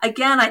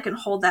 again, I can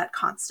hold that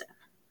constant.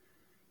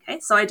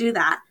 Okay, so I do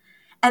that.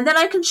 And then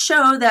I can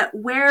show that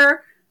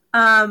where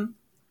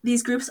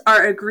these groups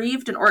are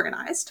aggrieved and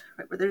organized,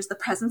 right, where there's the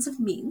presence of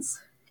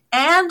means,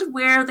 and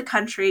where the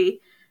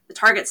the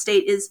target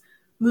state is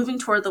moving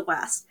toward the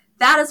west,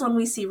 that is when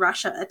we see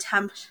Russia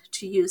attempt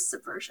to use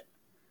subversion.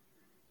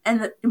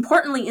 And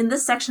importantly, in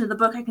this section of the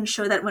book, I can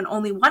show that when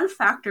only one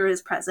factor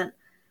is present,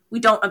 we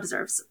don't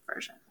observe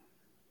subversion.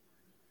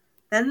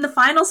 Then the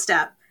final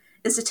step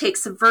is to take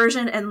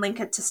subversion and link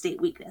it to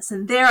state weakness.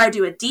 And there I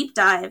do a deep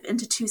dive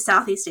into 2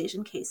 Southeast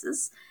Asian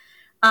cases.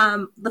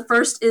 The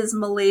first is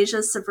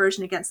Malaysia's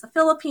subversion against the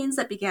Philippines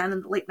that began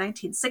in the late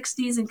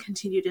 1960s and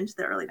continued into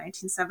the early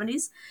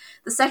 1970s.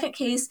 The second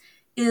case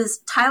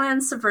is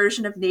Thailand's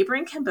subversion of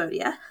neighboring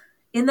Cambodia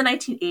in the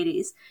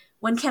 1980s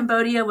when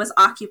Cambodia was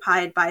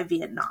occupied by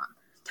Vietnam.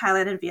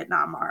 Thailand and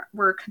Vietnam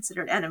were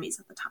considered enemies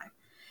at the time.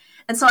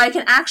 And so I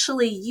can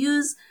actually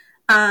use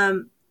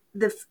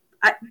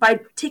by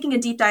taking a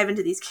deep dive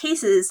into these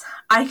cases,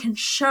 I can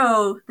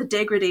show the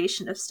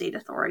degradation of state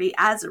authority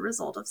as a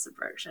result of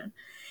subversion.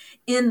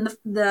 In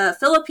the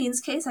Philippines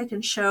case, I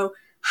can show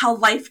how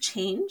life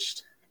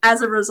changed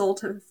as a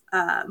result of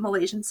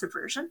Malaysian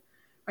subversion,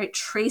 right?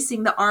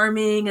 Tracing the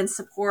arming and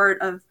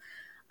support of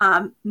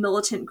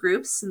militant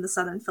groups in the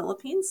southern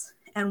Philippines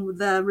and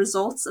the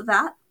results of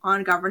that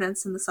on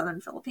governance in the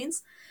southern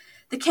Philippines.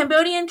 The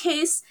Cambodian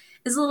case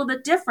is a little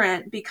bit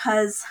different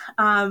because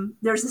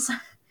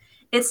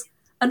it's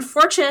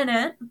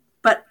unfortunate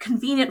but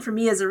convenient for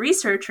me as a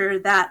researcher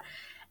that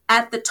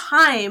at the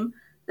time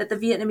that the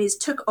Vietnamese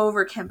took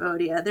over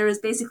Cambodia, there is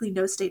basically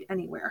no state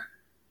anywhere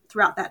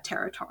throughout that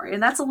territory.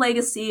 And that's a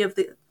legacy of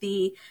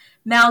the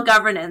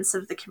malgovernance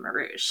of the Khmer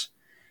Rouge.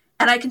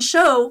 And I can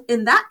show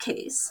in that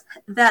case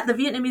that the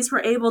Vietnamese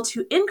were able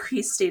to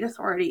increase state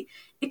authority,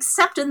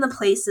 except in the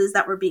places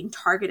that were being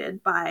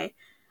targeted by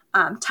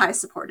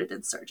Thai-supported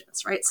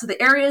insurgents, right? So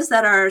the areas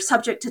that are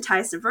subject to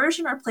Thai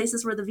subversion are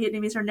places where the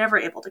Vietnamese are never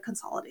able to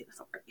consolidate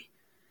authority.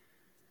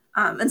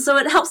 And so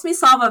it helps me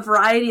solve a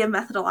variety of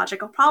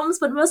methodological problems,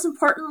 but most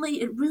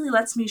importantly, it really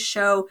lets me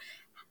show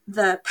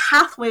the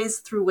pathways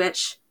through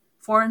which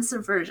foreign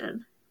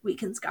subversion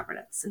weakens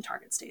governance in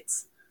target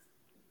states.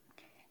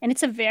 And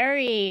it's a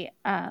very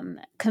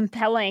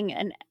compelling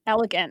and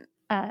elegant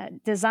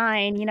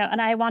design,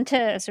 and I want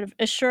to sort of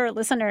assure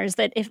listeners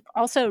that if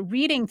also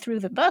reading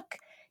through the book,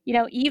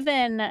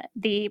 even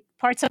the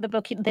parts of the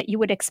book that you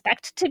would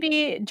expect to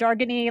be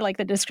jargony, like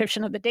the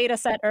description of the data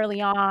set early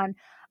on,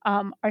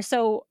 are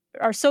so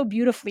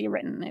beautifully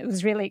written. It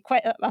was really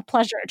quite a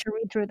pleasure to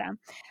read through them.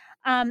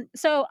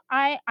 So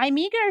I'm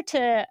eager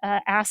to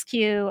ask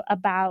you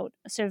about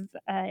sort of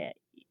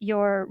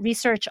your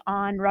research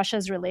on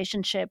Russia's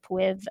relationship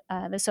with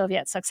the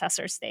Soviet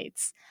successor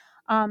states.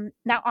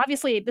 Now,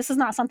 obviously, this is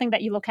not something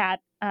that you look at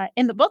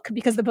in the book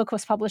because the book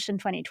was published in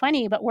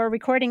 2020, but we're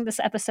recording this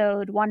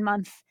episode 1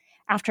 month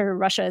after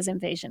Russia's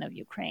invasion of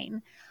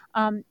Ukraine.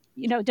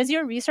 Does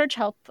your research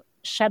help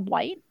shed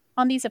light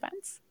on these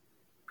events?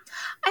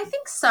 I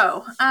think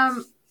so.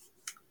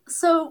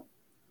 So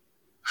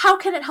how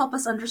can it help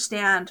us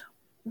understand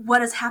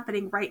what is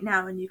happening right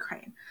now in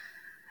Ukraine?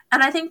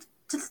 And I think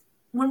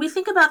when we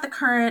think about the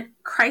current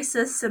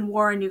crisis and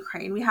war in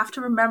Ukraine, we have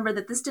to remember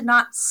that this did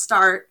not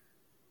start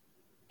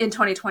in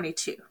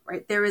 2022,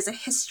 right? There is a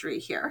history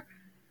here.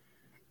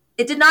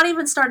 It did not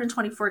even start in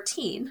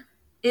 2014.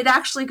 It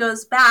actually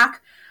goes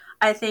back,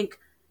 I think,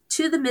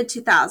 to the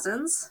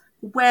mid-2000s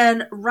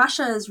when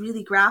Russia is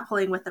really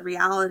grappling with the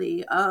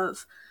reality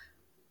of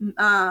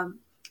the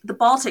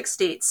Baltic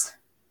states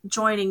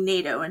joining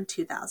NATO in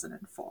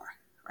 2004,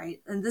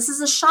 right? And this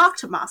is a shock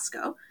to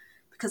Moscow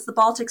because the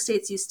Baltic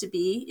states used to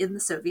be in the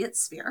Soviet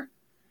sphere.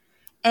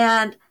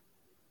 And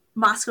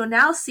Moscow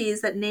now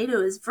sees that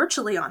NATO is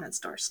virtually on its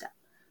doorstep.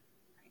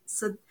 Right?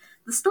 So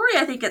the story,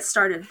 I think, gets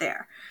started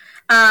there.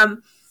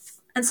 And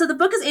so the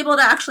book is able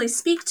to actually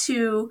speak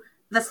to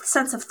the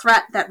sense of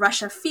threat that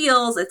Russia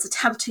feels, its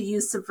attempt to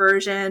use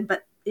subversion,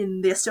 but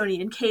in the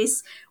Estonian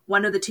case,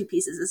 one of the two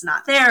pieces is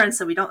not there, and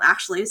so we don't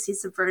actually see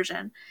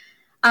subversion.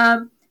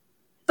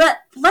 But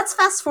let's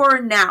fast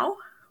forward now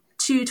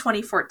to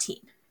 2014,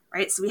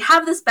 right? So we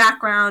have this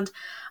background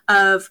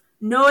of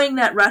knowing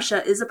that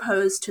Russia is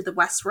opposed to the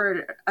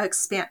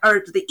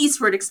the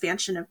eastward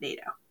expansion of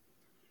NATO,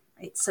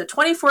 right? So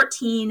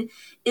 2014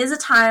 is a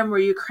time where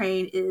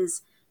Ukraine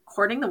is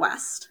courting the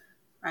West,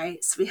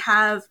 right? So we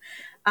have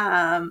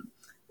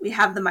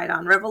the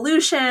Maidan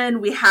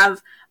Revolution, we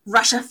have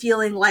Russia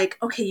feeling like,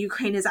 okay,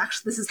 Ukraine is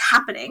this is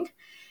happening.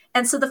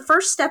 And so the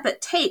first step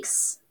it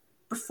takes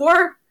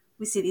before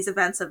we see these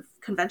events of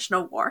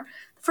conventional war,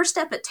 the first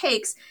step it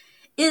takes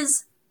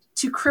is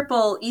to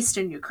cripple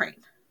Eastern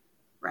Ukraine,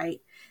 right?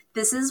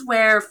 This is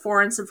where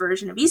foreign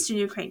subversion of Eastern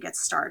Ukraine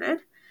gets started.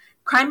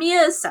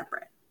 Crimea is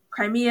separate.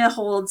 Crimea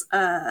holds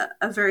a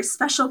very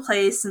special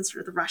place in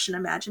sort of the Russian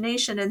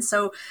imagination. And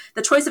so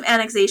the choice of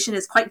annexation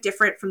is quite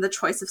different from the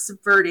choice of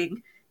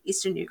subverting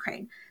Eastern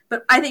Ukraine.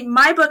 But I think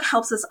my book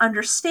helps us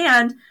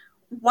understand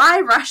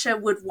why Russia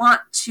would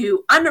want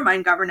to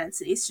undermine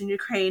governance in Eastern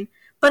Ukraine,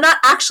 but not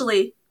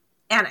actually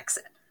annex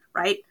it,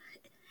 right?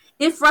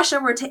 If Russia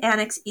were to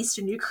annex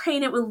Eastern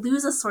Ukraine, it would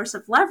lose a source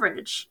of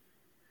leverage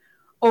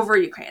over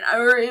Ukraine,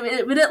 or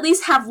it would at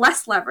least have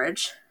less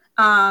leverage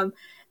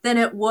than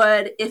it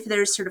would if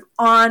there's sort of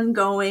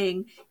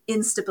ongoing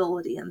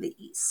instability in the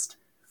East,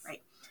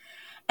 right?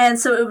 And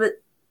so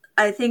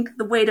I think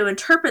the way to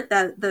interpret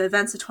the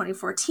events of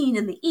 2014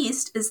 in the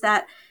East is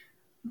that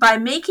by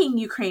making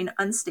Ukraine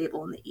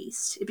unstable in the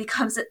East, it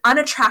becomes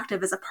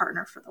unattractive as a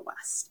partner for the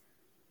West.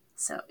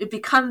 So it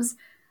becomes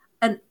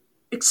an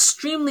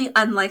extremely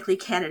unlikely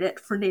candidate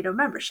for NATO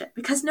membership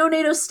because no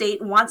NATO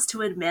state wants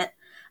to admit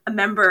a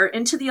member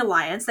into the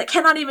alliance that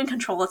cannot even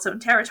control its own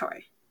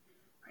territory.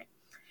 Right?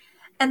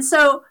 And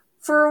so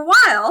for a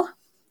while,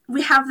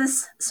 we have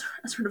this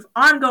sort of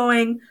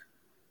ongoing,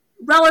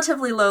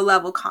 relatively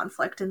low-level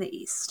conflict in the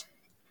East.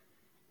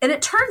 And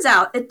it turns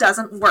out it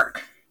doesn't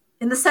work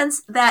in the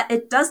sense that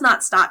it does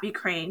not stop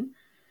Ukraine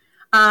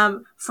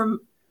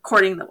from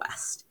courting the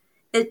West.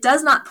 It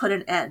does not put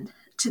an end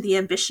to the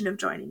ambition of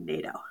joining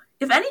NATO.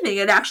 If anything,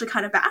 it actually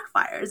kind of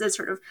backfires. It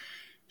sort of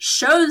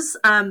shows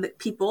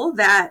people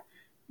that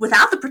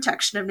without the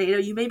protection of NATO,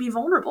 you may be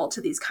vulnerable to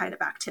these kind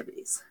of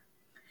activities.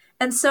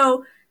 And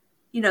so,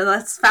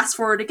 let's fast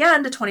forward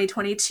again to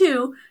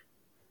 2022.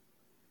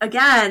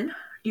 Again,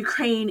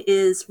 Ukraine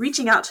is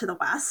reaching out to the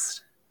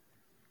West.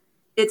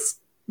 It's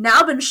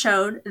now been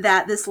shown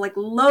that this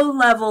low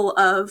level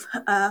of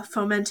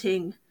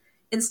fomenting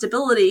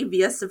instability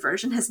via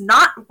subversion has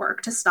not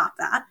worked to stop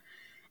that.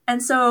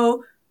 And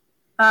so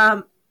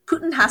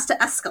Putin has to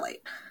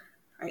escalate,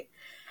 right?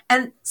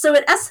 And so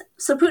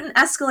Putin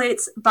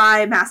escalates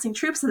by massing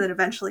troops and then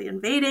eventually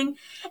invading.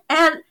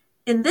 And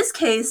in this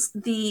case,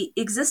 the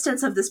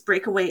existence of this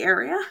breakaway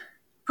area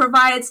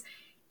provides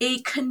a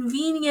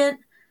convenient,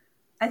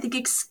 I think,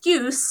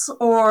 excuse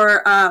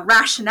or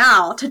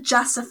rationale to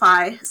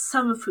justify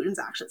some of Putin's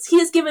actions. He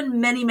has given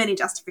many, many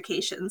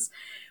justifications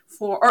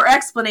or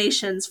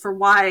explanations for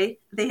why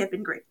they have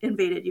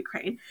invaded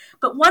Ukraine.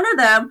 But one of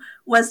them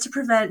was to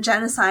prevent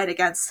genocide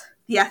against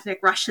the ethnic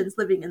Russians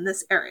living in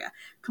this area.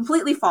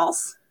 Completely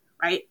false,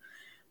 right?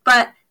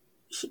 But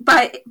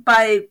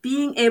by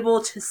being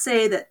able to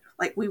say that,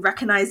 we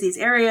recognize these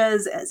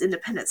areas as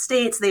independent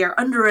states, they are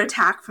under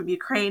attack from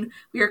Ukraine,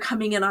 we are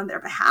coming in on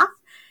their behalf,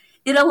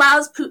 it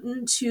allows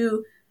Putin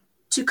to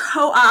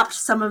co-opt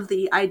some of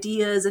the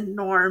ideas and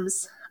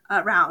norms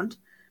around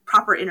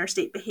proper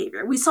interstate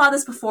behavior. We saw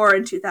this before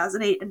in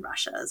 2008 in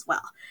Russia as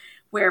well,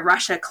 where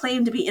Russia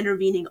claimed to be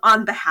intervening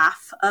on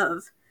behalf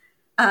of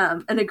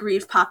an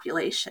aggrieved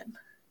population,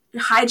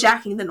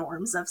 hijacking the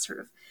norms of sort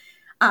of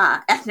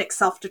ethnic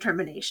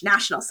self-determination,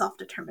 national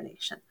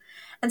self-determination.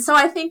 And so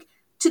I think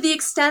to the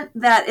extent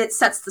that it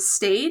sets the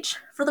stage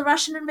for the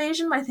Russian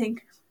invasion, I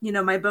think,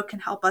 my book can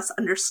help us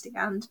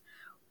understand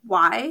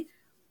why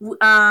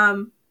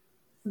why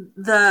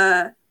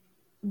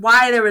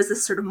there was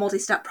this sort of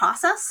multi-step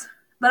process.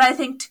 But I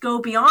think to go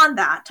beyond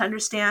that, to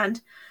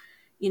understand,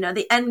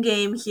 the end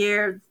game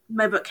here,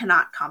 my book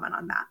cannot comment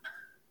on that.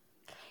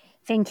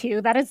 Thank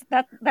you.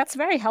 That's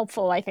very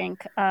helpful, I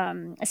think,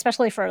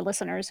 especially for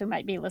listeners who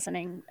might be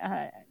listening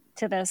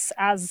to this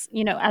as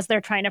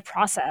they're trying to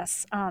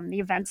process the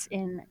events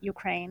in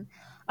Ukraine.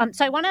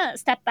 So I want to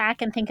step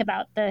back and think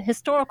about the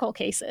historical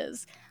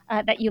cases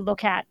that you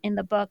look at in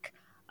the book.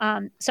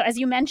 So as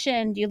you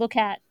mentioned, you look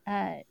at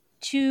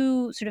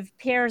two sort of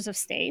pairs of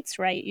states,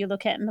 right? You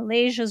look at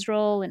Malaysia's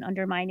role in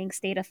undermining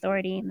state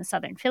authority in the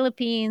southern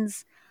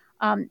Philippines,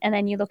 and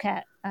then you look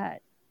at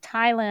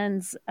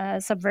Thailand's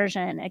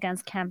subversion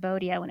against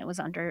Cambodia when it was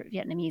under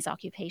Vietnamese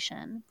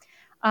occupation.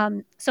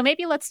 So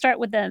maybe let's start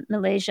with the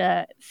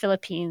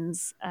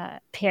Malaysia-Philippines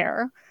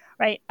pair,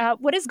 right?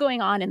 What is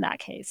going on in that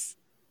case?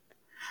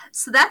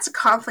 So that's a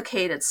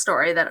complicated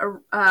story that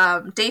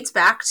dates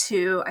back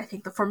to, I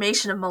think, the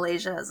formation of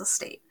Malaysia as a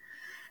state.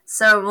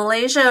 So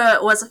Malaysia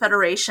was a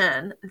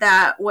federation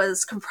that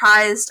was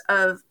comprised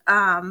of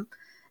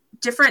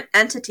different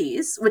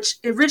entities, which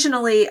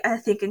originally, I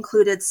think,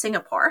 included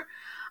Singapore,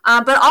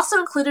 but also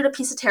included a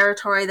piece of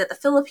territory that the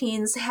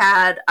Philippines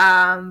had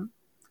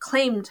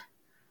claimed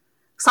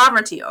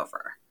sovereignty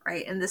over,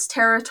 right? And this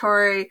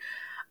territory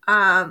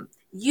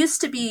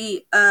used to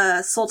be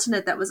a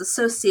sultanate that was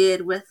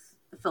associated with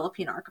the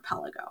Philippine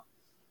archipelago.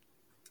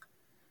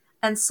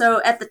 And so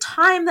at the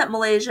time that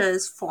Malaysia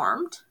is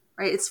formed,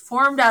 right, it's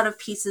formed out of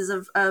pieces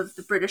of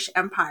the British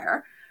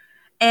Empire.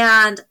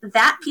 And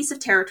that piece of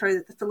territory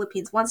that the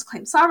Philippines once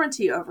claimed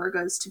sovereignty over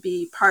goes to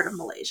be part of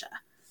Malaysia.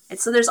 And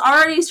so there's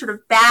already sort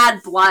of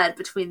bad blood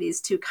between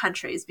these two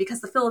countries because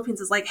the Philippines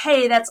is like,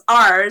 hey, that's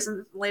ours. And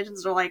the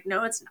Malaysians are like,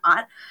 no, it's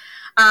not.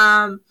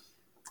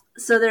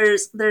 So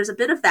there's a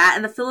bit of that.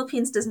 And the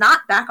Philippines does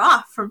not back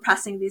off from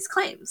pressing these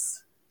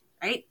claims,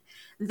 right?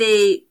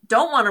 They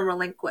don't want to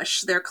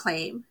relinquish their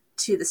claim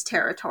to this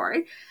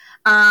territory.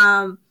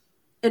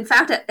 In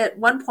fact, at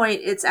one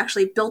point, it's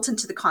actually built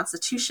into the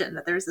constitution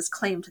that there's this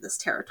claim to this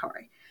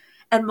territory.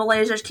 And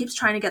Malaysia keeps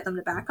trying to get them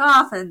to back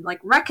off and like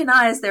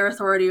recognize their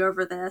authority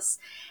over this.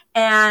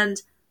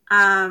 And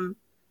when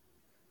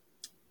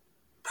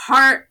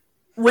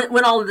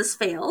all of this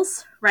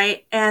fails,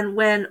 right, and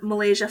when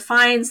Malaysia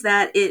finds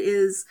that it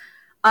is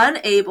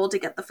unable to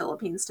get the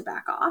Philippines to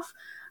back off,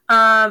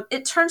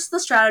 it turns to the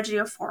strategy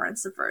of foreign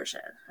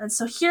subversion. And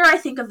so here I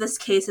think of this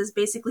case as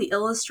basically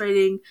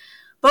illustrating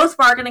both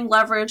bargaining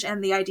leverage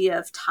and the idea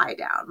of tie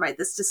down, right?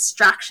 This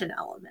distraction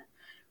element.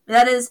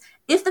 That is,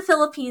 if the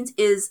Philippines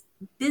is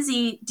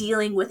busy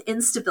dealing with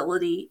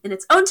instability in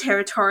its own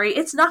territory,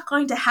 it's not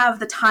going to have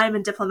the time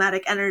and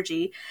diplomatic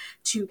energy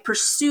to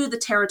pursue the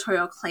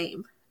territorial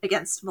claim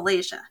against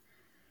Malaysia.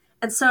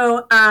 And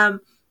so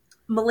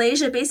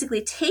Malaysia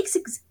basically takes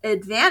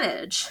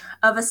advantage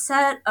of a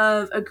set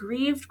of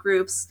aggrieved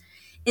groups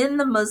in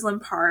the Muslim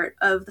part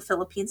of the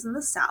Philippines in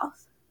the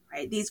south,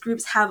 right? These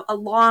groups have a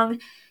long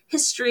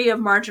history of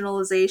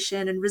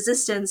marginalization and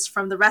resistance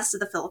from the rest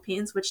of the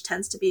Philippines, which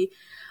tends to be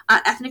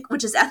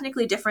which is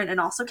ethnically different and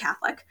also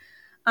Catholic.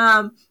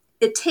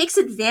 It takes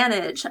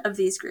advantage of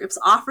these groups,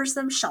 offers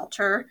them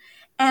shelter,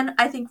 and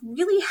I think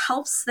really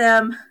helps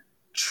them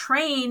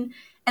train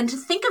and to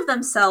think of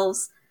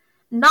themselves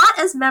not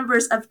as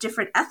members of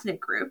different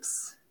ethnic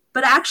groups,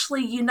 but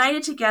actually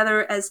united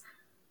together as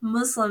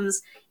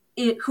Muslims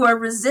who are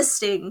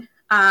resisting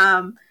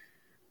the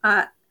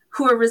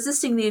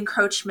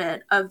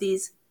encroachment of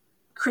these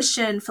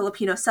Christian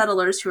Filipino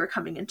settlers who are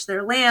coming into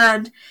their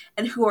land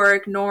and who are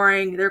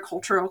ignoring their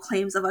cultural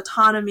claims of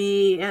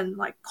autonomy and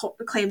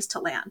claims to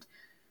land.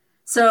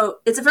 So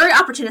it's a very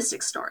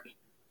opportunistic story,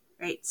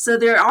 right? So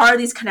there are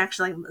these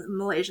connections, like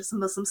Malaysia's a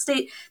Muslim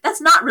state.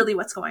 That's not really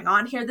what's going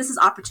on here. This is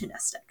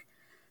opportunistic.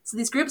 So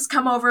these groups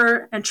come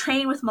over and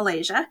train with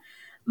Malaysia.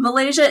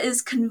 Malaysia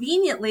is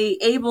conveniently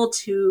able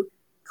to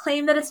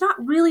claim that it's not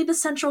really the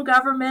central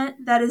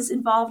government that is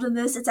involved in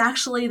this. It's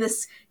actually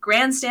this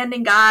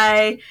grandstanding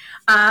guy,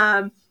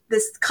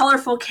 this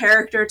colorful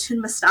character,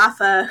 Tun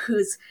Mustafa,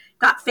 who's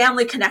got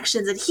family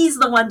connections, and he's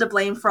the one to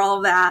blame for all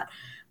of that.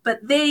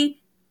 But they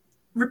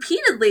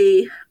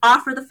repeatedly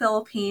offer the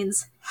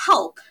Philippines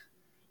help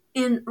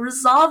in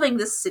resolving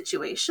this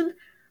situation,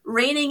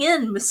 reining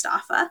in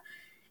Mustafa,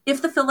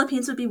 if the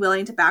Philippines would be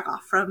willing to back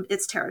off from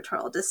its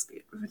territorial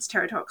dispute, its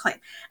territorial claim.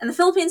 And the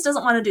Philippines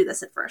doesn't want to do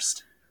this at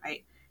first,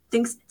 right?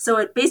 So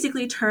it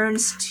basically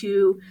turns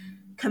to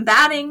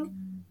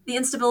combating the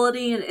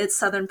instability in its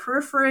southern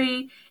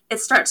periphery. It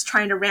starts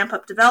trying to ramp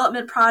up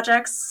development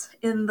projects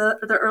in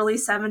the early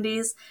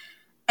 70s.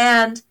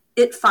 And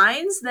it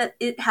finds that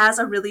it has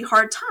a really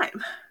hard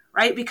time,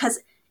 right? Because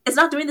it's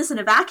not doing this in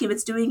a vacuum.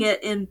 It's doing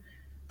it in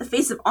the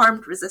face of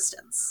armed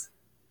resistance,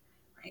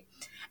 right?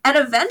 And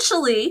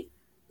eventually,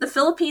 the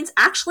Philippines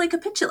actually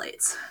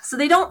capitulates. So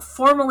they don't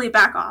formally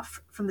back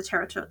off from the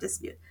territorial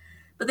dispute,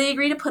 but they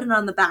agree to put it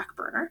on the back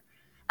burner.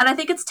 And I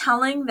think it's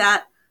telling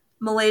that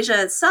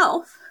Malaysia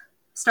itself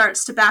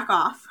starts to back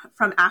off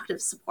from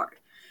active support.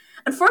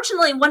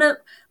 Unfortunately,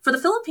 for the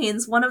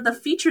Philippines, one of the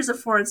features of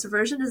foreign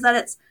subversion is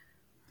that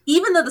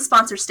even though the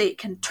sponsor state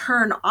can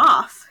turn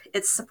off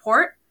its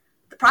support,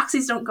 the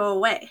proxies don't go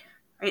away,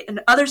 right?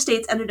 And other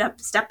states ended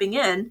up stepping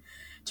in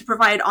to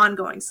provide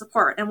ongoing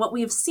support. And what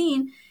we've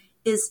seen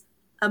is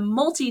a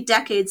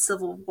multi-decade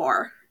civil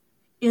war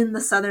in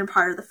the southern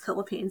part of the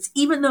Philippines,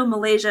 even though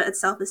Malaysia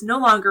itself is no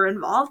longer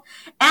involved,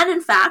 and in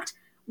fact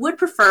would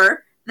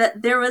prefer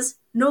that there was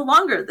no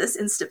longer this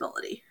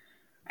instability,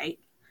 right?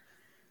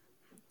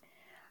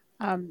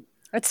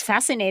 It's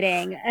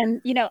fascinating.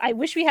 And, I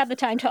wish we had the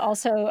time to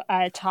also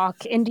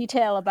talk in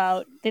detail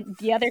about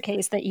the other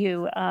case that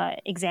you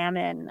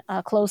examine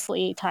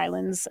closely,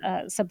 Thailand's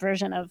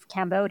subversion of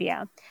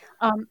Cambodia.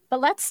 But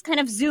let's kind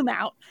of zoom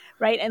out,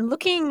 right? And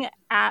looking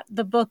at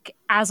the book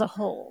as a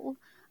whole,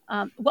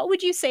 what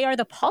would you say are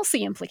the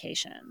policy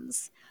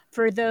implications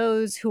for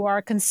those who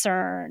are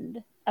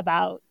concerned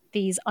about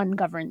these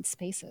ungoverned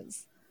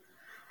spaces?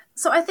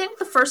 So I think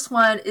the first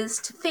one is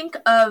to think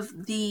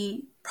of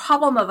the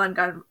problem of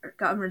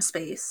ungoverned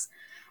space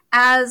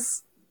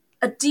as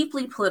a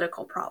deeply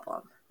political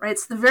problem, right?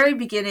 It's the very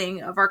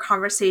beginning of our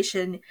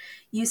conversation.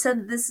 You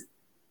said this,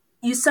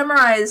 you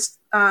summarized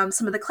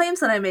some of the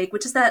claims that I make,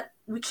 which is that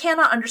we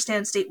cannot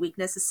understand state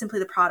weakness as simply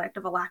the product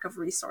of a lack of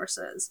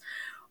resources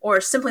or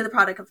simply the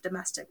product of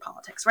domestic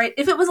politics, right?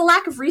 If it was a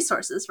lack of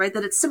resources, right,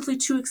 that it's simply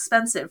too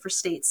expensive for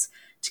states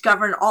to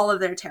govern all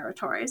of their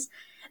territories,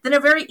 then a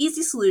very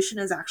easy solution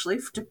is actually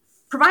to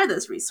provide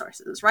those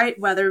resources, right?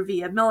 Whether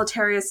via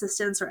military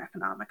assistance or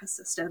economic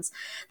assistance.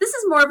 This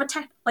is more of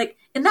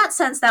in that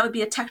sense, that would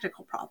be a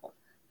technical problem.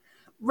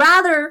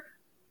 Rather,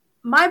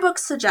 my book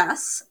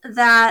suggests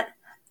that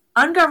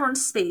ungoverned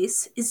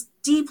space is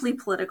deeply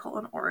political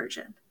in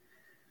origin.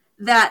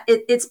 That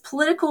it's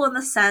political in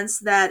the sense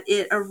that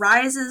it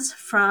arises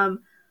from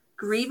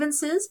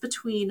grievances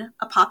between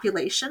a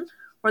population,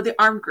 or the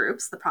armed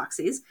groups, the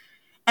proxies,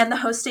 and the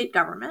host state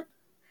government,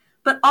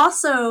 but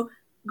also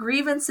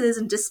grievances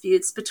and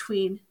disputes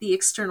between the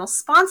external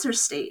sponsor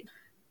state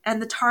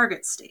and the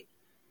target state,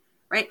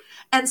 right?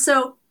 And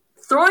so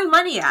throwing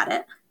money at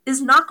it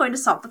is not going to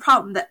solve the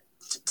problem.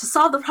 To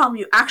solve the problem,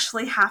 you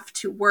actually have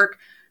to work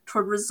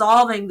toward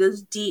resolving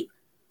those deep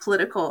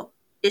political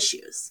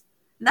issues.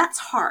 And that's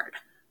hard,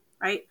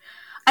 right?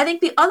 I think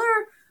the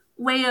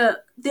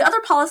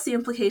other policy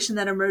implication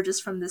that emerges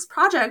from this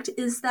project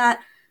is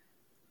that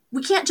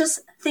we can't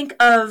just think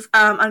of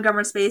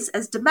ungoverned space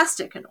as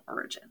domestic in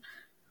origin,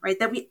 right?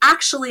 That we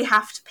actually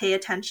have to pay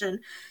attention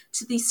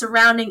to the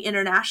surrounding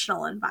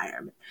international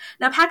environment.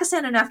 Now,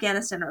 Pakistan and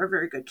Afghanistan are a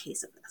very good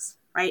case of this,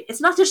 right?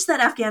 It's not just that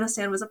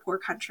Afghanistan was a poor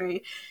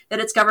country, that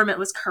its government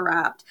was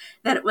corrupt,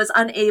 that it was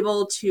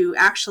unable to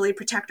actually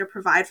protect or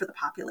provide for the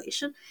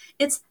population.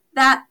 It's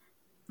that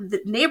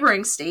the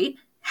neighboring state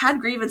had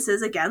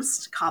grievances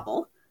against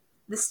Kabul.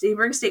 This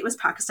neighboring state was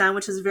Pakistan,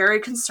 which was very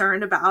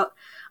concerned about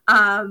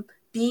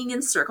being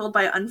encircled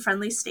by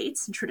unfriendly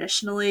states. And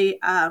traditionally,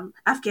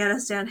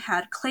 Afghanistan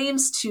had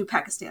claims to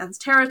Pakistan's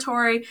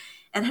territory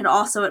and had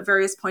also at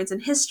various points in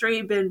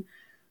history been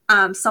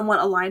somewhat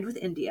aligned with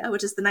India,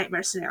 which is the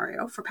nightmare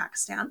scenario for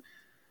Pakistan.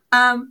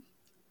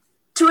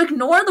 To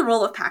ignore the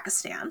role of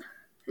Pakistan,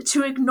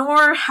 to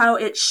ignore how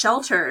it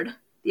sheltered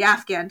the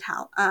Afghan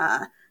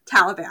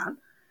Taliban,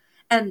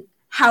 and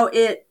how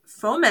it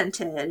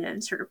fomented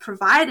and sort of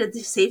provided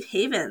the safe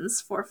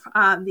havens for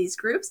these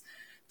groups,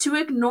 to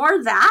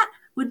ignore that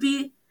would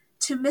be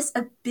to miss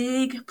a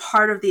big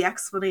part of the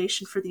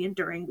explanation for the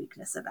enduring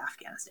weakness of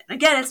Afghanistan.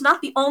 Again, it's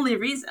not the only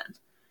reason,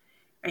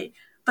 right?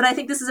 But I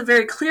think this is a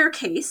very clear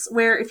case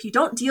where if you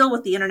don't deal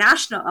with the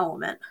international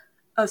element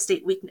of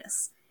state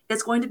weakness,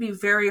 it's going to be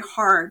very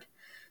hard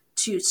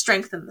to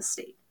strengthen the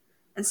state.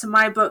 And so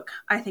my book,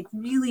 I think,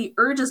 really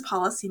urges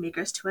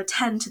policymakers to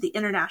attend to the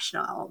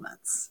international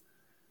elements.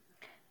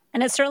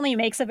 And it certainly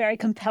makes a very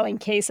compelling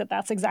case that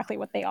that's exactly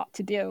what they ought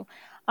to do.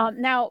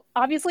 Now,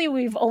 obviously,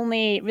 we've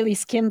only really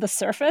skimmed the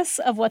surface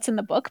of what's in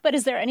the book, but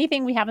is there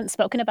anything we haven't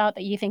spoken about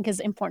that you think is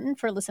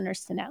important for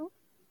listeners to know?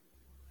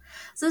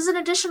 So there's an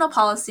additional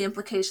policy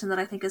implication that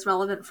I think is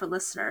relevant for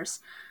listeners.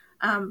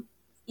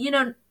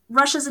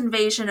 Russia's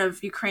invasion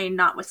of Ukraine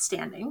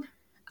notwithstanding,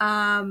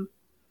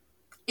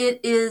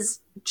 it is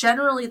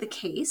generally the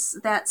case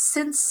that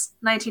since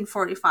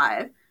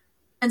 1945,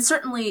 and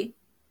certainly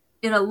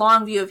in a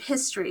long view of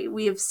history,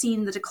 we have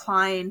seen the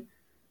decline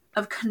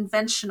of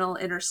conventional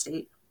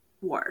interstate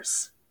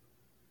wars,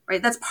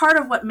 right? That's part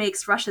of what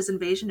makes Russia's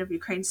invasion of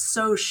Ukraine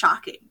so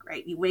shocking,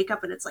 right? You wake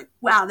up and it's like,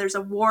 wow, there's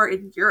a war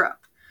in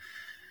Europe.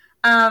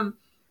 That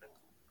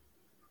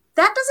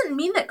doesn't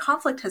mean that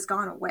conflict has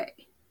gone away,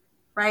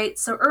 right?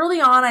 So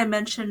early on, I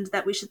mentioned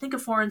that we should think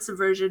of foreign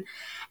subversion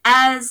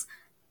as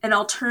an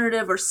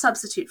alternative or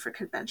substitute for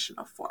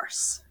conventional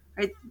force,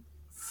 right?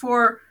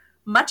 For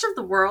much of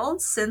the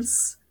world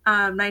since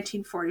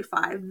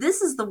 1945,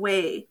 this is the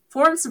way,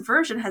 foreign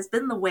subversion has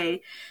been the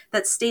way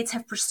that states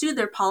have pursued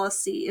their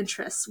policy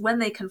interests when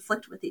they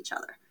conflict with each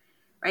other,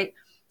 right?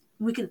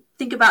 We can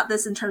think about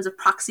this in terms of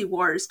proxy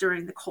wars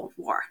during the Cold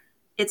War.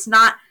 It's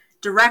not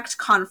direct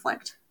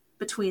conflict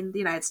between the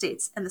United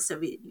States and the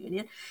Soviet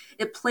Union.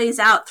 It plays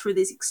out through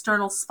these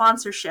external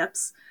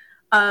sponsorships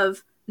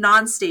of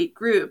non-state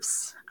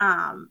groups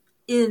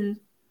in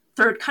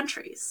third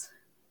countries,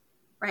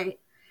 right?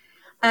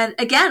 And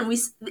again,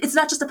 it's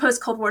not just a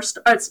post-Cold War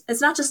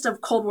it's not just a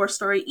Cold War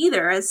story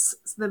either, as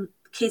the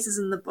cases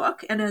in the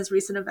book and as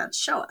recent events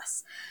show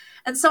us.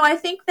 And so I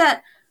think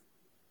that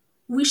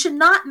we should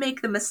not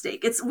make the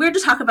mistake. It's weird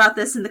to talk about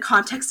this in the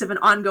context of an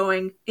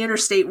ongoing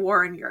interstate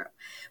war in Europe.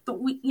 But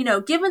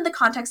given the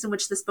context in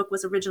which this book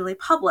was originally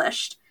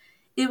published,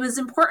 it was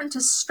important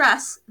to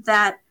stress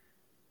that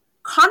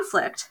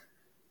conflict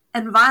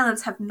and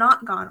violence have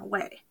not gone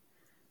away,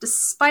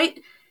 despite,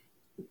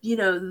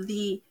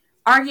 the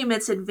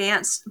arguments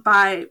advanced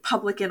by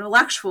public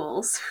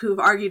intellectuals who've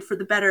argued for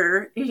the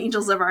better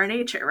angels of our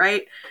nature,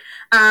 right?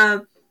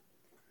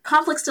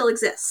 Conflict still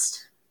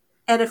exists.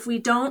 And if we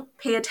don't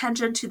pay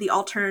attention to the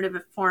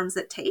alternative forms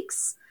it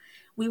takes,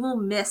 we will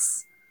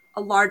miss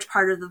a large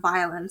part of the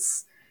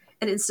violence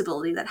and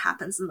instability that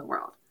happens in the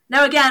world.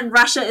 Now, again,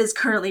 Russia is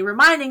currently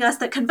reminding us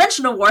that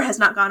conventional war has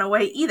not gone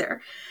away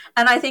either.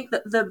 And I think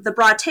that the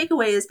broad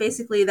takeaway is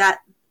basically that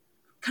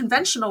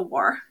conventional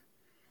war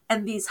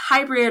and these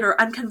hybrid or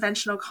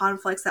unconventional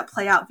conflicts that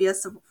play out via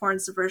foreign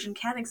subversion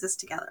can exist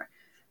together.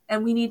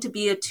 And we need to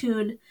be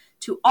attuned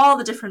to all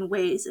the different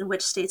ways in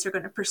which states are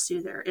going to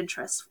pursue their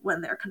interests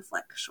when they're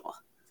conflictual.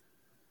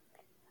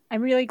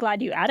 I'm really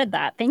glad you added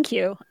that. Thank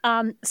you.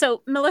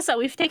 So, Melissa,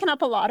 we've taken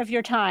up a lot of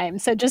your time.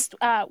 So just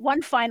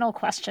one final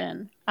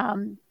question.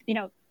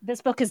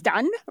 This book is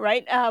done,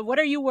 right? What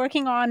are you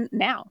working on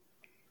now?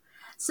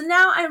 So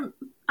now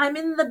I'm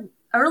in the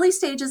early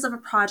stages of a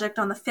project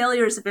on the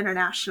failures of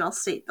international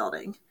state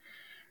building,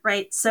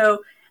 right?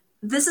 So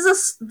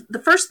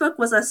the first book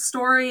was a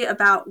story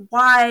about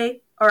why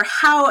or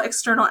how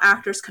external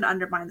actors could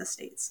undermine the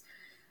states.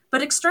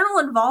 But external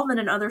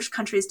involvement in other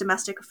countries'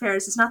 domestic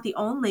affairs is not the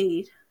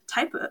only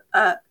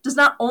does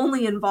not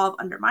only involve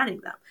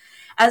undermining them.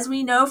 As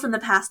we know from the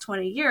past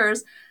 20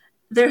 years,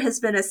 there has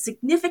been a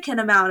significant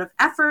amount of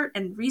effort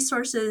and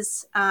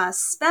resources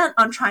spent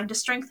on trying to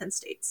strengthen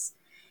states.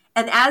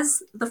 And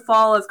as the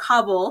fall of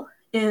Kabul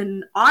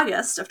in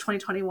August of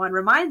 2021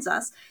 reminds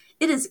us,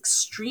 it is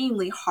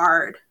extremely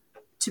hard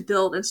to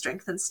build and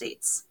strengthen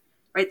states,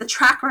 right? The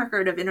track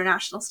record of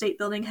international state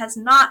building has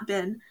not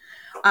been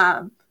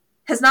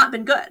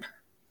good.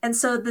 And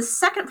so the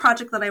second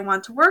project that I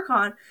want to work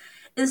on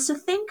is to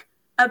think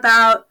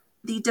about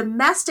the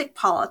domestic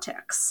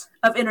politics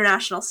of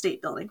international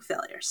state building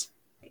failures.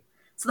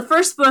 So the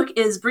first book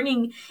is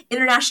bringing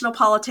international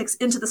politics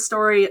into the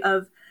story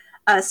of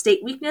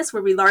state weakness,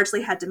 where we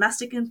largely had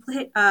domestic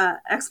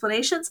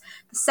explanations.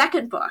 The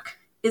second book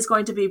is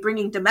going to be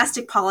bringing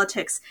domestic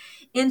politics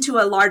into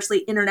a largely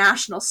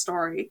international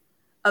story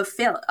of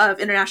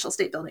international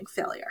state building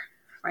failure,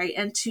 right?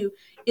 And to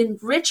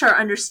enrich our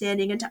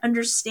understanding and to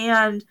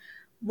understand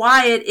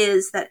why it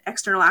is that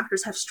external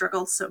actors have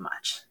struggled so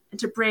much, and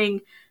to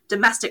bring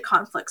domestic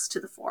conflicts to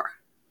the fore.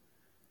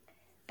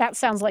 That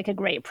sounds like a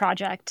great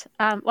project.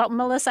 Well,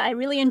 Melissa, I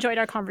really enjoyed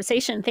our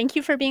conversation. Thank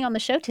you for being on the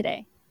show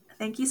today.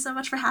 Thank you so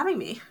much for having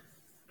me.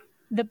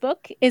 The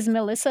book is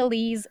Melissa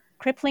Lee's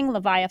Crippling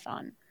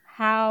Leviathan: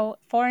 How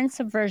Foreign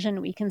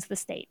Subversion Weakens the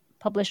State,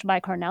 published by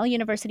Cornell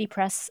University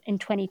Press in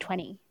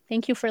 2020.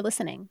 Thank you for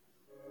listening.